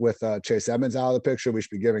Conner with Chase Edmonds out of the picture. We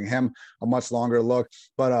should be giving him a much longer look.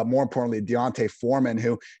 But more importantly, D'Onta Foreman,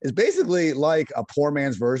 who is basically like a poor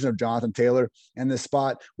man's version of Jonathan Taylor in this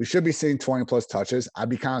spot. We should be seeing 20-plus touches. I'd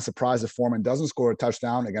be kind of surprised if Foreman doesn't score a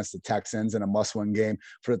touchdown against the Texans in a must-win game.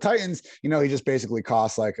 For the Titans, he just basically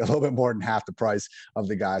costs like a little bit more than half the price of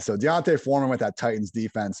the guy. So D'Onta Foreman with that Titans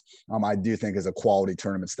defense, I do think is a quality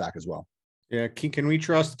tournament stack as well. Yeah, can we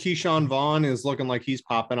trust Keyshawn Vaughn is looking like he's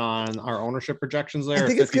popping on our ownership projections there? I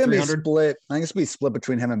think it's going to be split. I think it's going to be split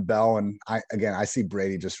between him and Bell. And I see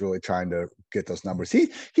Brady just really trying to get those numbers.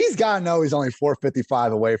 He's got to know he's only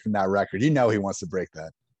 455 away from that record. He wants to break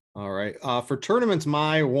that. All right. For tournaments,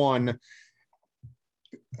 my one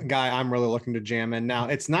guy I'm really looking to jam in now.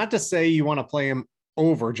 It's not to say you want to play him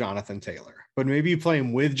over Jonathan Taylor, but maybe you play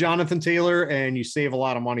him with Jonathan Taylor and you save a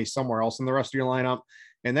lot of money somewhere else in the rest of your lineup.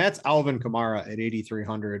 And that's Alvin Kamara at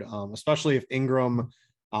 8,300, especially if Ingram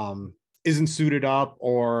isn't suited up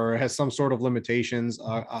or has some sort of limitations.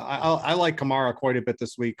 I like Kamara quite a bit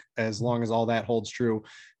this week, as long as all that holds true,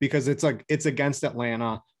 because it's against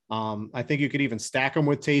Atlanta. I think you could even stack him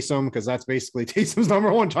with Taysom, because that's basically Taysom's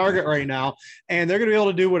number one target right now. And they're going to be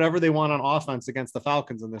able to do whatever they want on offense against the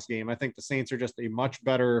Falcons in this game. I think the Saints are just a much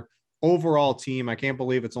better overall team. I can't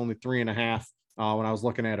believe it's only 3.5. When I was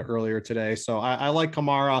looking at it earlier today. So I like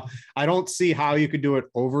Kamara. I don't see how you could do it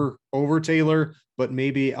over Taylor, but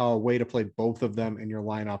maybe a way to play both of them in your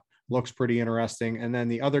lineup looks pretty interesting. And then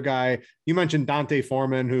the other guy, you mentioned D'Onta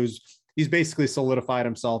Foreman, he's basically solidified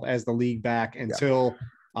himself as the league back until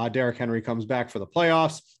Derrick Henry comes back for the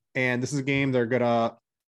playoffs. And this is a game they're going to,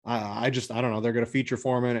 I don't know, they're going to feature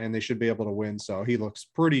Foreman and they should be able to win. So he looks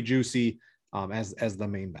pretty juicy as the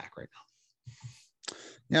main back right now.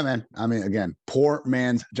 Yeah, man. I mean, again, poor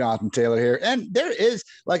man's Jonathan Taylor here. And there is,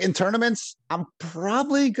 like, in tournaments, I'm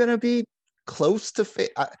probably going to be close to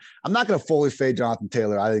fade. I'm not going to fully fade Jonathan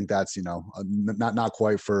Taylor. I think that's, not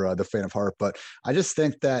quite for the faint of heart. But I just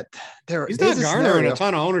think that he's not garnering a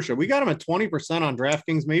ton of ownership. We got him at 20% on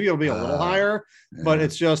DraftKings. Maybe it'll be a little higher, but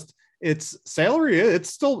it's salary. It's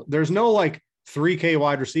still, there's no like 3K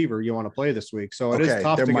wide receiver you want to play this week. So it is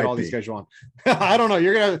tough to get all these guys you want. I don't know.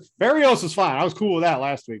 Berrios is fine. I was cool with that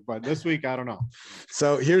last week, but this week, I don't know.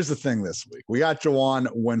 So here's the thing this week. We got Juwann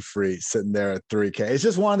Winfree sitting there at 3K. It's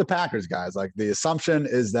just one of the Packers guys. Like, the assumption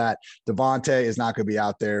is that Devontae is not going to be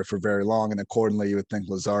out there for very long. And accordingly, you would think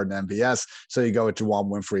Lazard and MVS. So you go with Juwann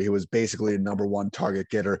Winfree, who was basically the number one target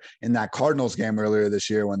getter in that Cardinals game earlier this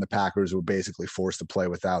year, when the Packers were basically forced to play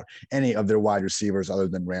without any of their wide receivers other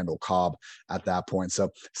than Randall Cobb at that point.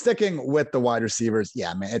 So sticking with the wide receivers,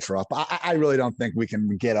 yeah, man, it's rough. I really don't think we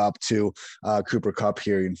can get up to Cooper Kupp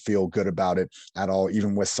here and feel good about it at all,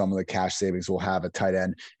 even with some of the cash savings we'll have at tight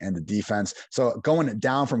end and the defense. So going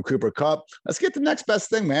down from Cooper Kupp, let's get the next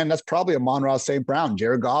best thing, man. That's probably a Amon-Ra St. Brown,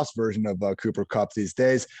 Jared Goff's version of Cooper Kupp these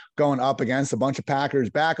days, going up against a bunch of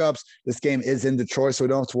Packers backups. This game is in Detroit, so we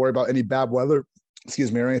don't have to worry about any bad weather,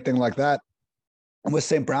 or anything like that. And with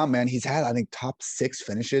St. Brown, man, he's had, I think, top 6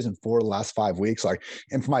 finishes in 4 of the last 5 weeks.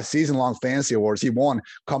 And for my season-long fantasy awards, he won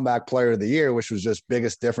comeback player of the year, which was just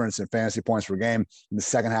biggest difference in fantasy points per game in the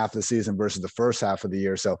second half of the season versus the first half of the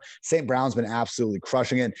year. So St. Brown's been absolutely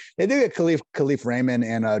crushing it. They do get Khalif Raymond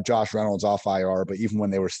and Josh Reynolds off IR, but even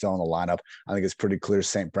when they were still in the lineup, I think it's pretty clear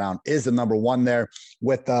St. Brown is the number one there.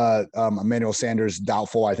 With Emmanuel Sanders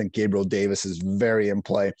doubtful, I think Gabriel Davis is very in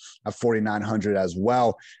play at 4,900 as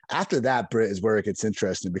well. After that, Britt, is where it gets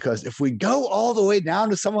interesting, because if we go all the way down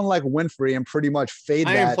to someone like Winfrey and pretty much fade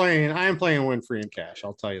I am playing Winfrey in cash.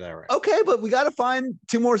 I'll tell you that right. Okay, but we got to find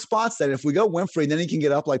 2 more spots then. If we go Winfrey, then you can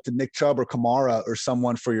get up like to Nick Chubb or Kamara or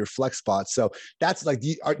someone for your flex spot. So that's like,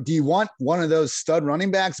 do you want one of those stud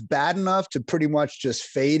running backs bad enough to pretty much just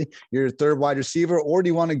fade your third wide receiver, or do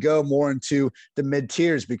you want to go more into the mid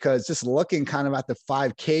tiers? Because just looking kind of at the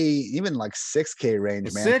 5K, even like 6K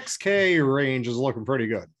range, man. 6K range is looking pretty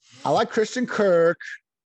good. I like Christian Kirk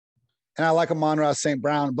and I like Amon-Ra St.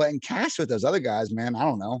 Brown, but in cash with those other guys, man, I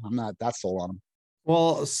don't know. I'm not that sold on them.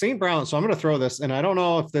 Well, St. Brown, so I'm going to throw this, and I don't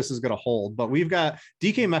know if this is going to hold, but we've got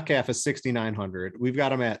DK Metcalf is 6,900. We've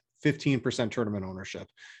got him at 15% tournament ownership.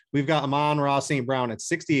 We've got Amon-Ra St. Brown at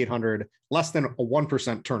 6,800, less than a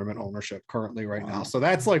 1% tournament ownership currently right now. So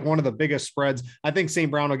that's like one of the biggest spreads. I think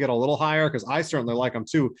St. Brown will get a little higher because I certainly like him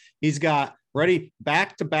too. He's got ready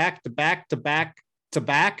back to back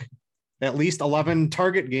at least 11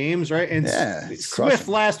 target games, right? And Swift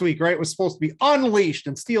last week, right, was supposed to be unleashed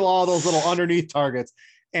and steal all those little underneath targets.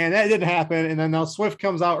 And that didn't happen. And then now Swift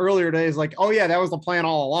comes out earlier today. He's like, oh yeah, that was the plan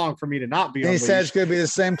all along for me to not be. And he said it's going to be the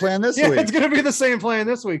same plan this week. It's going to be the same plan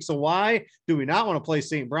this week. So why do we not want to play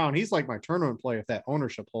St. Brown? He's like my tournament play if that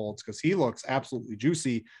ownership holds, because he looks absolutely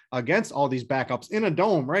juicy against all these backups in a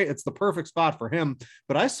dome, right? It's the perfect spot for him.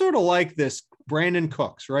 But I sort of like this Brandon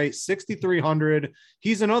Cooks, right? 6,300.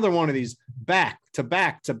 He's another one of these back to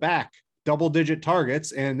back double-digit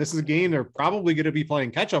targets. And this is a game they're probably going to be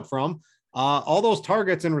playing catch up from. All those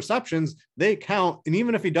targets and receptions, they count. And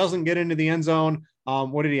even if he doesn't get into the end zone,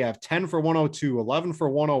 what did he have? 10 for 102, 11 for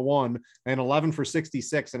 101, and 11 for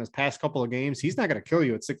 66 in his past couple of games. He's not going to kill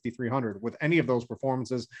you at 6,300 with any of those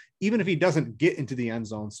performances, even if he doesn't get into the end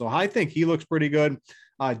zone. So I think he looks pretty good.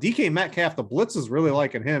 DK Metcalf, the blitz is really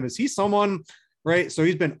liking him. Is he someone, right? So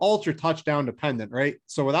he's been ultra touchdown dependent, right?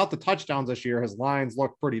 So without the touchdowns this year, his lines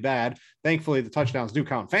look pretty bad. Thankfully, the touchdowns do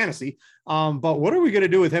count in fantasy. But what are we going to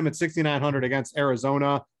do with him at 6,900 against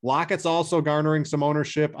Arizona? Lockett's also garnering some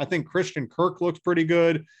ownership. I think Christian Kirk looks pretty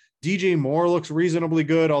good. DJ Moore looks reasonably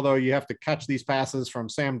good, although you have to catch these passes from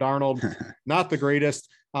Sam Darnold. Not the greatest.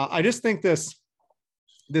 I just think this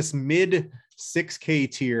mid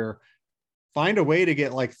 6K tier, find a way to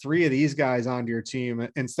get like 3 of these guys onto your team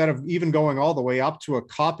instead of even going all the way up to a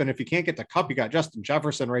cup. And if you can't get the cup, you got Justin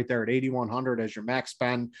Jefferson right there at 8,100 as your max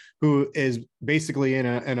spend, who is basically in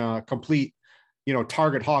a complete,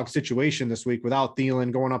 target hog situation this week without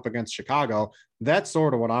Thielen going up against Chicago. That's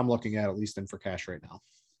sort of what I'm looking at least in for cash right now.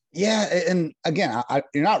 Yeah. And again,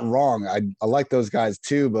 you're not wrong. I like those guys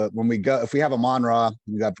too, but when if we have Amon-Ra,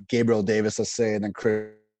 we got Gabriel Davis, let's say, and then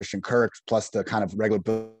Christian Kirk, plus the kind of regular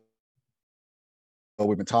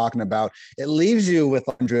we've been talking about, it leaves you with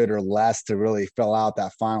 100 or less to really fill out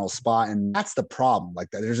that final spot. And that's the problem. Like,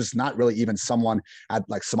 there's just not really even someone at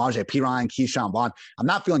like Samaje Perine, Keyshawn Vaughn. I'm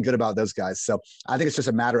not feeling good about those guys. So I think it's just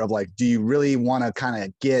a matter of like, do you really want to kind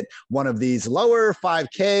of get one of these lower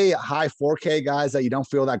 5K, high 4K guys that you don't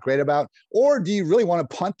feel that great about? Or do you really want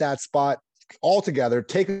to punt that spot altogether,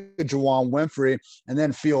 take a Juwan Winfrey, and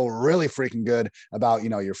then feel really freaking good about,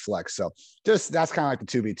 your flex? So just, that's kind of like the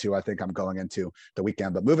 2v2 I think I'm going into the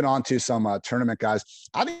weekend. But moving on to some tournament guys,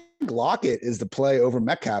 I think Lockett is the play over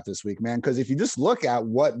Metcalf this week, man. Because if you just look at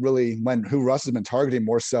who Russ has been targeting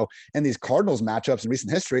more so in these Cardinals matchups in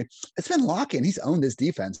recent history, it's been Lockett, and he's owned this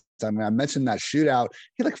defense. I mean, I mentioned that shootout.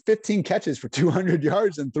 He had like 15 catches for 200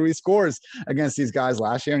 yards and 3 scores against these guys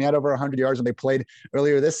last year, and he had over 100 yards when they played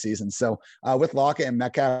earlier this season. So with Lockett and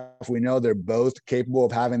Metcalf, we know they're both capable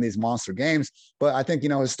of having these monster games. But I think,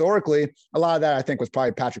 historically, a lot of that I think was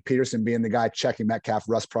probably Patrick Peterson being the guy checking Metcalf.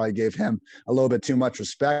 Russ probably gave him a little bit too much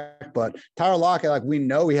respect. But Tyler Lockett, like, we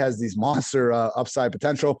know he has these monster upside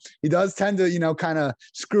potential. He does tend to, kind of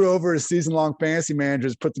screw over his season-long fantasy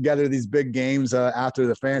managers, put together these big games after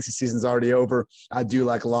the fantasy season's already over. I do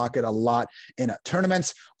like Lockett a lot in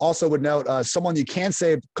tournaments. Also would note someone you can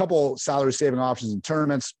save, a couple salary saving options in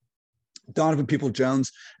tournaments. Donovan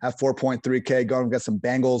Peoples-Jones at 4.3K, going to get some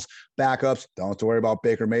Bengals backups. Don't have to worry about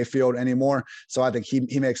Baker Mayfield anymore. So I think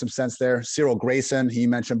he makes some sense there. Cyril Grayson, he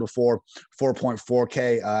mentioned before,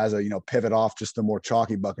 4.4K as a, pivot off just the more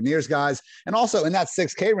chalky Buccaneers guys. And also in that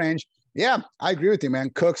 6K range, Yeah, I agree with you, man.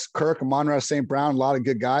 Cooks, Kirk, Amon-Ra St. Brown, a lot of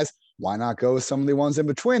good guys. Why not go with some of the ones in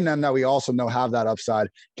between them that we also know have that upside?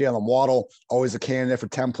 Jalen Waddle, always a candidate for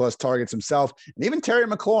 10 plus targets himself. And even Terry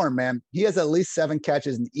McLaurin, man, he has at least 7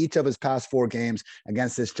 catches in each of his past 4 games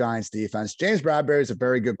against this Giants defense. James Bradbury is a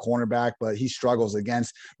very good cornerback, but he struggles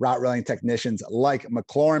against route running technicians like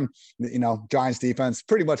McLaurin. You know, Giants defense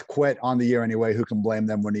pretty much quit on the year anyway. Who can blame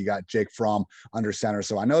them when you got Jake Fromm under center?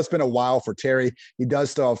 So I know it's been a while for Terry. He does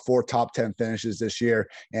still have 4 top 10 finishes this year.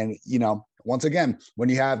 And, you know, once again, when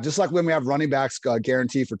you have, just like when we have running backs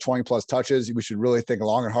guaranteed for 20 plus touches, we should really think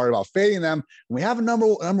long and hard about fading them. When we have a number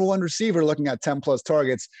one receiver looking at 10 plus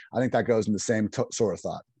targets, I think that goes in the same sort of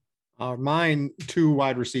thought. Mine 2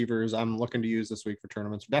 wide receivers I'm looking to use this week for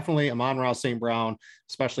tournaments. Definitely Amon-Ra St. Brown,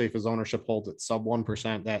 especially if his ownership holds at sub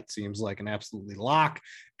 1%. That seems like an absolutely lock.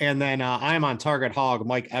 And then I'm on target hog,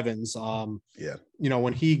 Mike Evans. You know,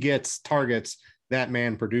 when he gets targets, that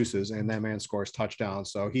man produces and that man scores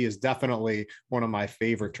touchdowns. So he is definitely one of my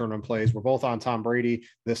favorite tournament plays. We're both on Tom Brady.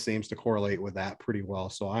 This seems to correlate with that pretty well.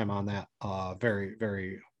 So I'm on that very,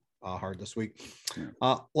 very hard this week.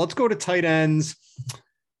 Let's go to tight ends.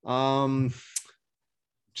 Just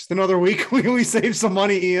another week we save some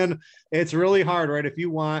money, Ian. It's really hard, right? If you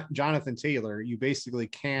want Jonathan Taylor, you basically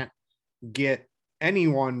can't get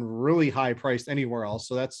anyone really high priced anywhere else.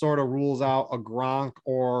 So that sort of rules out a Gronk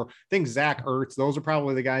or I think Zach Ertz. Those are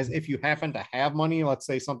probably the guys. If you happen to have money, let's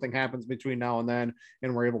say something happens between now and then,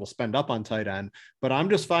 and we're able to spend up on tight end, but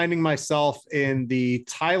I'm just finding myself in the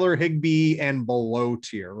Tyler Higbee and below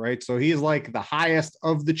tier, right? So he's like the highest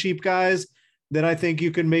of the cheap guys that I think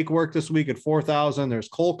you can make work this week at 4,000. There's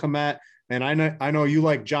Cole Kmet. And I know you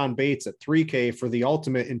like John Bates at 3K for the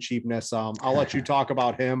ultimate in cheapness. I'll let you talk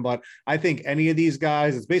about him, but I think any of these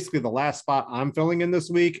guys, it's basically the last spot I'm filling in this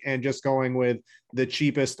week and just going with the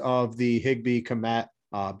cheapest of the Higbee, Kmet,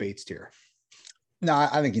 Bates tier. No,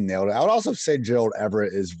 I think he nailed it. I would also say Gerald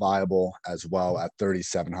Everett is viable as well at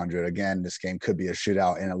 3,700. Again, this game could be a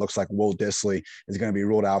shootout, and it looks like Will Dissly is going to be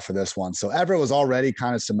ruled out for this one. So Everett was already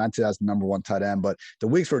kind of cemented as the number 1 tight end, but the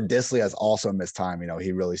weeks where Dissly has also missed time, you know,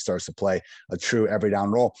 he really starts to play a true every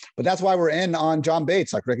down role. But that's why we're in on John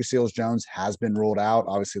Bates. Like Ricky Seals-Jones has been ruled out.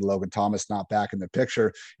 Obviously, Logan Thomas not back in the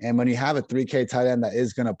picture. And when you have a 3K tight end that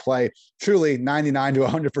is going to play truly 99 to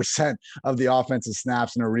 100% of the offensive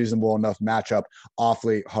snaps in a reasonable enough matchup,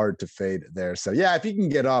 awfully hard to fade there. So yeah, if you can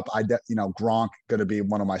get up, Gronk going to be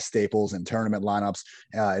one of my staples in tournament lineups.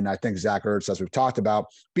 And I think Zach Ertz, as we've talked about,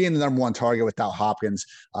 being the number 1 target without Hopkins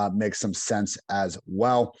makes some sense as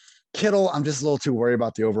well. Kittle, I'm just a little too worried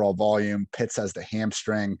about the overall volume. Pitts has the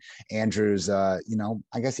hamstring. Andrews, I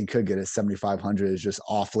guess he could get it. 7,500 is just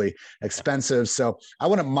awfully expensive. So I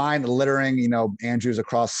wouldn't mind littering, Andrews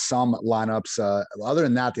across some lineups. Other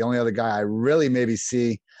than that, the only other guy I really maybe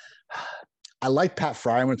see, I like Pat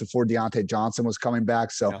Fryermuth before Deontay Johnson was coming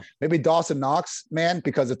back. So maybe Dawson Knox, man,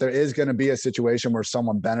 because if there is going to be a situation where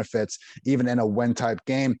someone benefits, even in a win type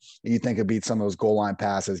game, you think it beats some of those goal line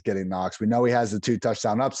passes getting Knox. We know he has the 2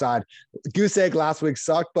 touchdown upside. Goose egg last week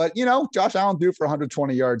sucked, but Josh Allen threw for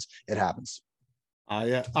 120 yards. It happens.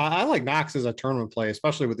 I like Knox as a tournament play,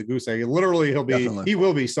 especially with the goose egg. Literally, he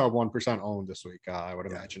will be sub 1% owned this week. I would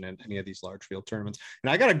imagine in any of these large field tournaments. And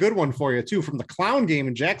I got a good one for you too from the clown game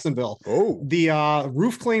in Jacksonville. The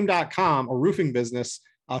roofclaim.com, a roofing business,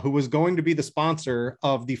 who was going to be the sponsor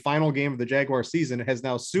of the final game of the Jaguar season, has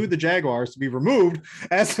now sued the Jaguars to be removed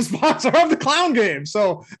as the sponsor of the clown game.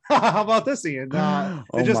 So how about this, Ian?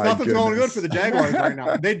 Nothing's going good for the Jaguars right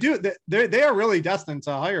now. They are really destined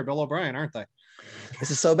to hire Bill O'Brien, aren't they? This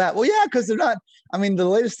is so bad. Well, yeah, because they're not. I mean, the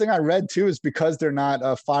latest thing I read too is because they're not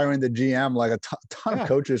firing the GM. Like a ton of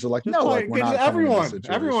coaches are like, no, we're not.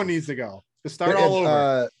 Everyone needs to go. To start all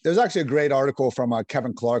over. There's actually a great article from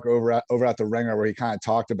Kevin Clark over at the Ringer where he kind of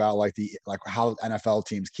talked about how NFL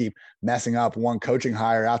teams keep messing up one coaching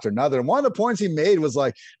hire after another. And one of the points he made was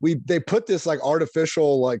they put this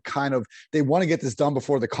artificial they want to get this done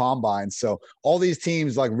before the combine. So all these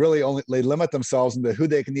teams really they limit themselves into who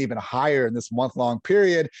they can even hire in this month-long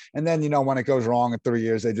period. And then when it goes wrong in 3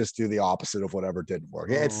 years, they just do the opposite of whatever didn't work.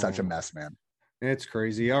 It's such a mess, man. It's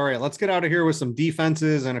crazy. All right, let's get out of here with some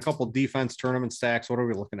defenses and a couple defense tournament stacks. What are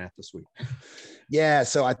we looking at this week? Yeah,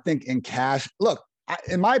 so I think in cash, look,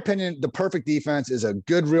 in my opinion, the perfect defense is a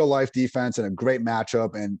good real life defense and a great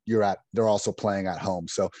matchup. And they're also playing at home.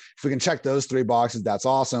 So if we can check those 3 boxes, that's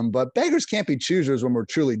awesome. But beggars can't be choosers when we're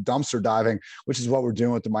truly dumpster diving, which is what we're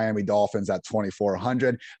doing with the Miami Dolphins at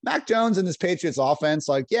 2,400. Mac Jones and this Patriots offense,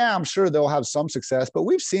 I'm sure they'll have some success, but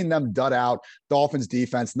we've seen them dud out Dolphins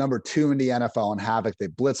defense, number 2 in the NFL in havoc. They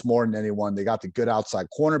blitz more than anyone. They got the good outside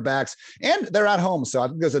cornerbacks, and they're at home. So I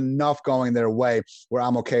think there's enough going their way where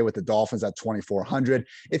I'm okay with the Dolphins at 2,400.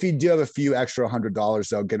 If you do have a few extra $100,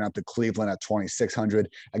 though, getting up to Cleveland at 2,600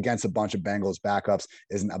 against a bunch of Bengals backups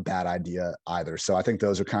isn't a bad idea either. So I think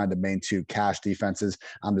those are kind of the main 2 cash defenses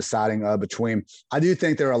I'm deciding between. I do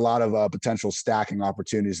think there are a lot of potential stacking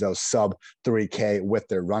opportunities, though, sub 3K with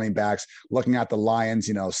their running backs. Looking at the Lions,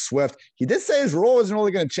 Swift, he did say his role isn't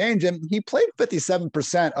really going to change, and he played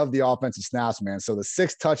 57% of the offensive snaps, man. So the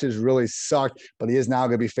 6 touches really sucked, but he is now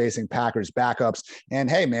going to be facing Packers backups. And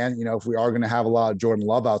hey, man, if we are going to have a lot of Jordan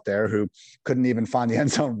Love out there, who couldn't even find the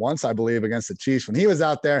end zone once, I believe, against the Chiefs when he was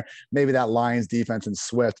out there, maybe that Lions defense and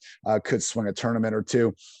Swift could swing a tournament or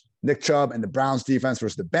two. Nick Chubb and the Browns defense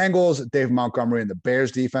versus the Bengals, Dave Montgomery and the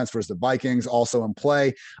Bears defense versus the Vikings also in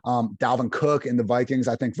play. Dalvin Cook and the Vikings,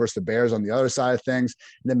 I think, versus the Bears on the other side of things.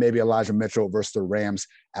 And then maybe Elijah Mitchell versus the Rams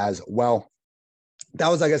as well. That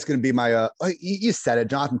was, I guess, going to be my, you said it,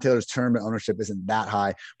 Jonathan Taylor's tournament ownership isn't that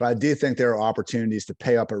high, but I do think there are opportunities to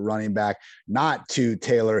pay up at running back, not to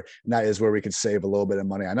Taylor, and that is where we could save a little bit of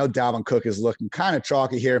money. I know Dalvin Cook is looking kind of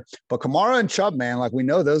chalky here, but Kamara and Chubb, man, we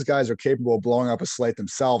know those guys are capable of blowing up a slate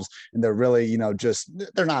themselves, and they're really,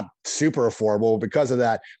 they're not super affordable. Because of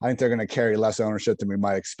that, I think they're going to carry less ownership than we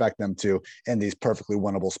might expect them to in these perfectly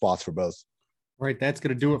winnable spots for both. Right, that's going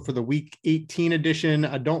to do it for the Week 18 edition.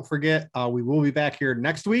 Don't forget, we will be back here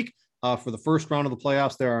next week for the first round of the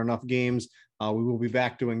playoffs. There are enough games. We will be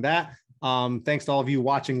back doing that. Thanks to all of you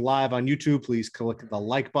watching live on YouTube. Please click the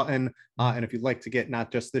like button. And if you'd like to get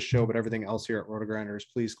not just this show, but everything else here at RotoGrinders,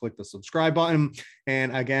 please click the subscribe button.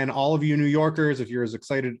 And again, all of you New Yorkers, if you're as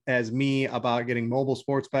excited as me about getting mobile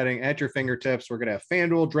sports betting at your fingertips, we're going to have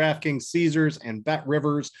FanDuel, DraftKings, Caesars, and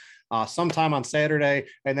BetRivers sometime on Saturday.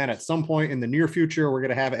 And then at some point in the near future, we're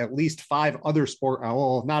going to have at least 5 other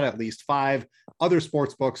not at least 5 other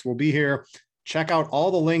sports books will be here. Check out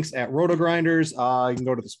all the links at RotoGrinders. You can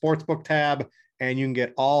go to the sportsbook tab and you can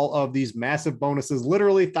get all of these massive bonuses,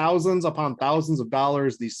 literally thousands upon thousands of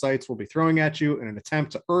dollars these sites will be throwing at you in an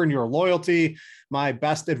attempt to earn your loyalty. My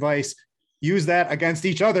best advice, use that against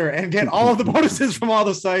each other and get all of the bonuses from all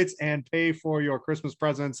the sites and pay for your Christmas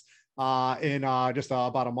presents in just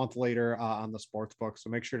about a month later on the sportsbook. So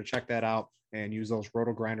make sure to check that out and use those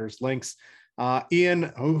RotoGrinders links.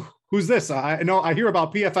 Ian, who's this? I know I hear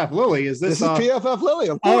about PFF Lily. Is this is PFF Lily?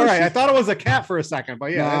 Of course. All right, I thought it was a cat for a second,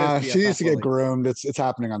 but yeah, she needs to get groomed. It's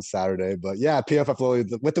happening on Saturday, but yeah, PFF Lily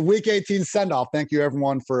with the Week 18 send off. Thank you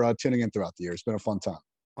everyone for tuning in throughout the year. It's been a fun time.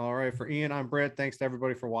 All right, for Ian, I'm Britt. Thanks to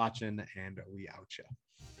everybody for watching, and we out you.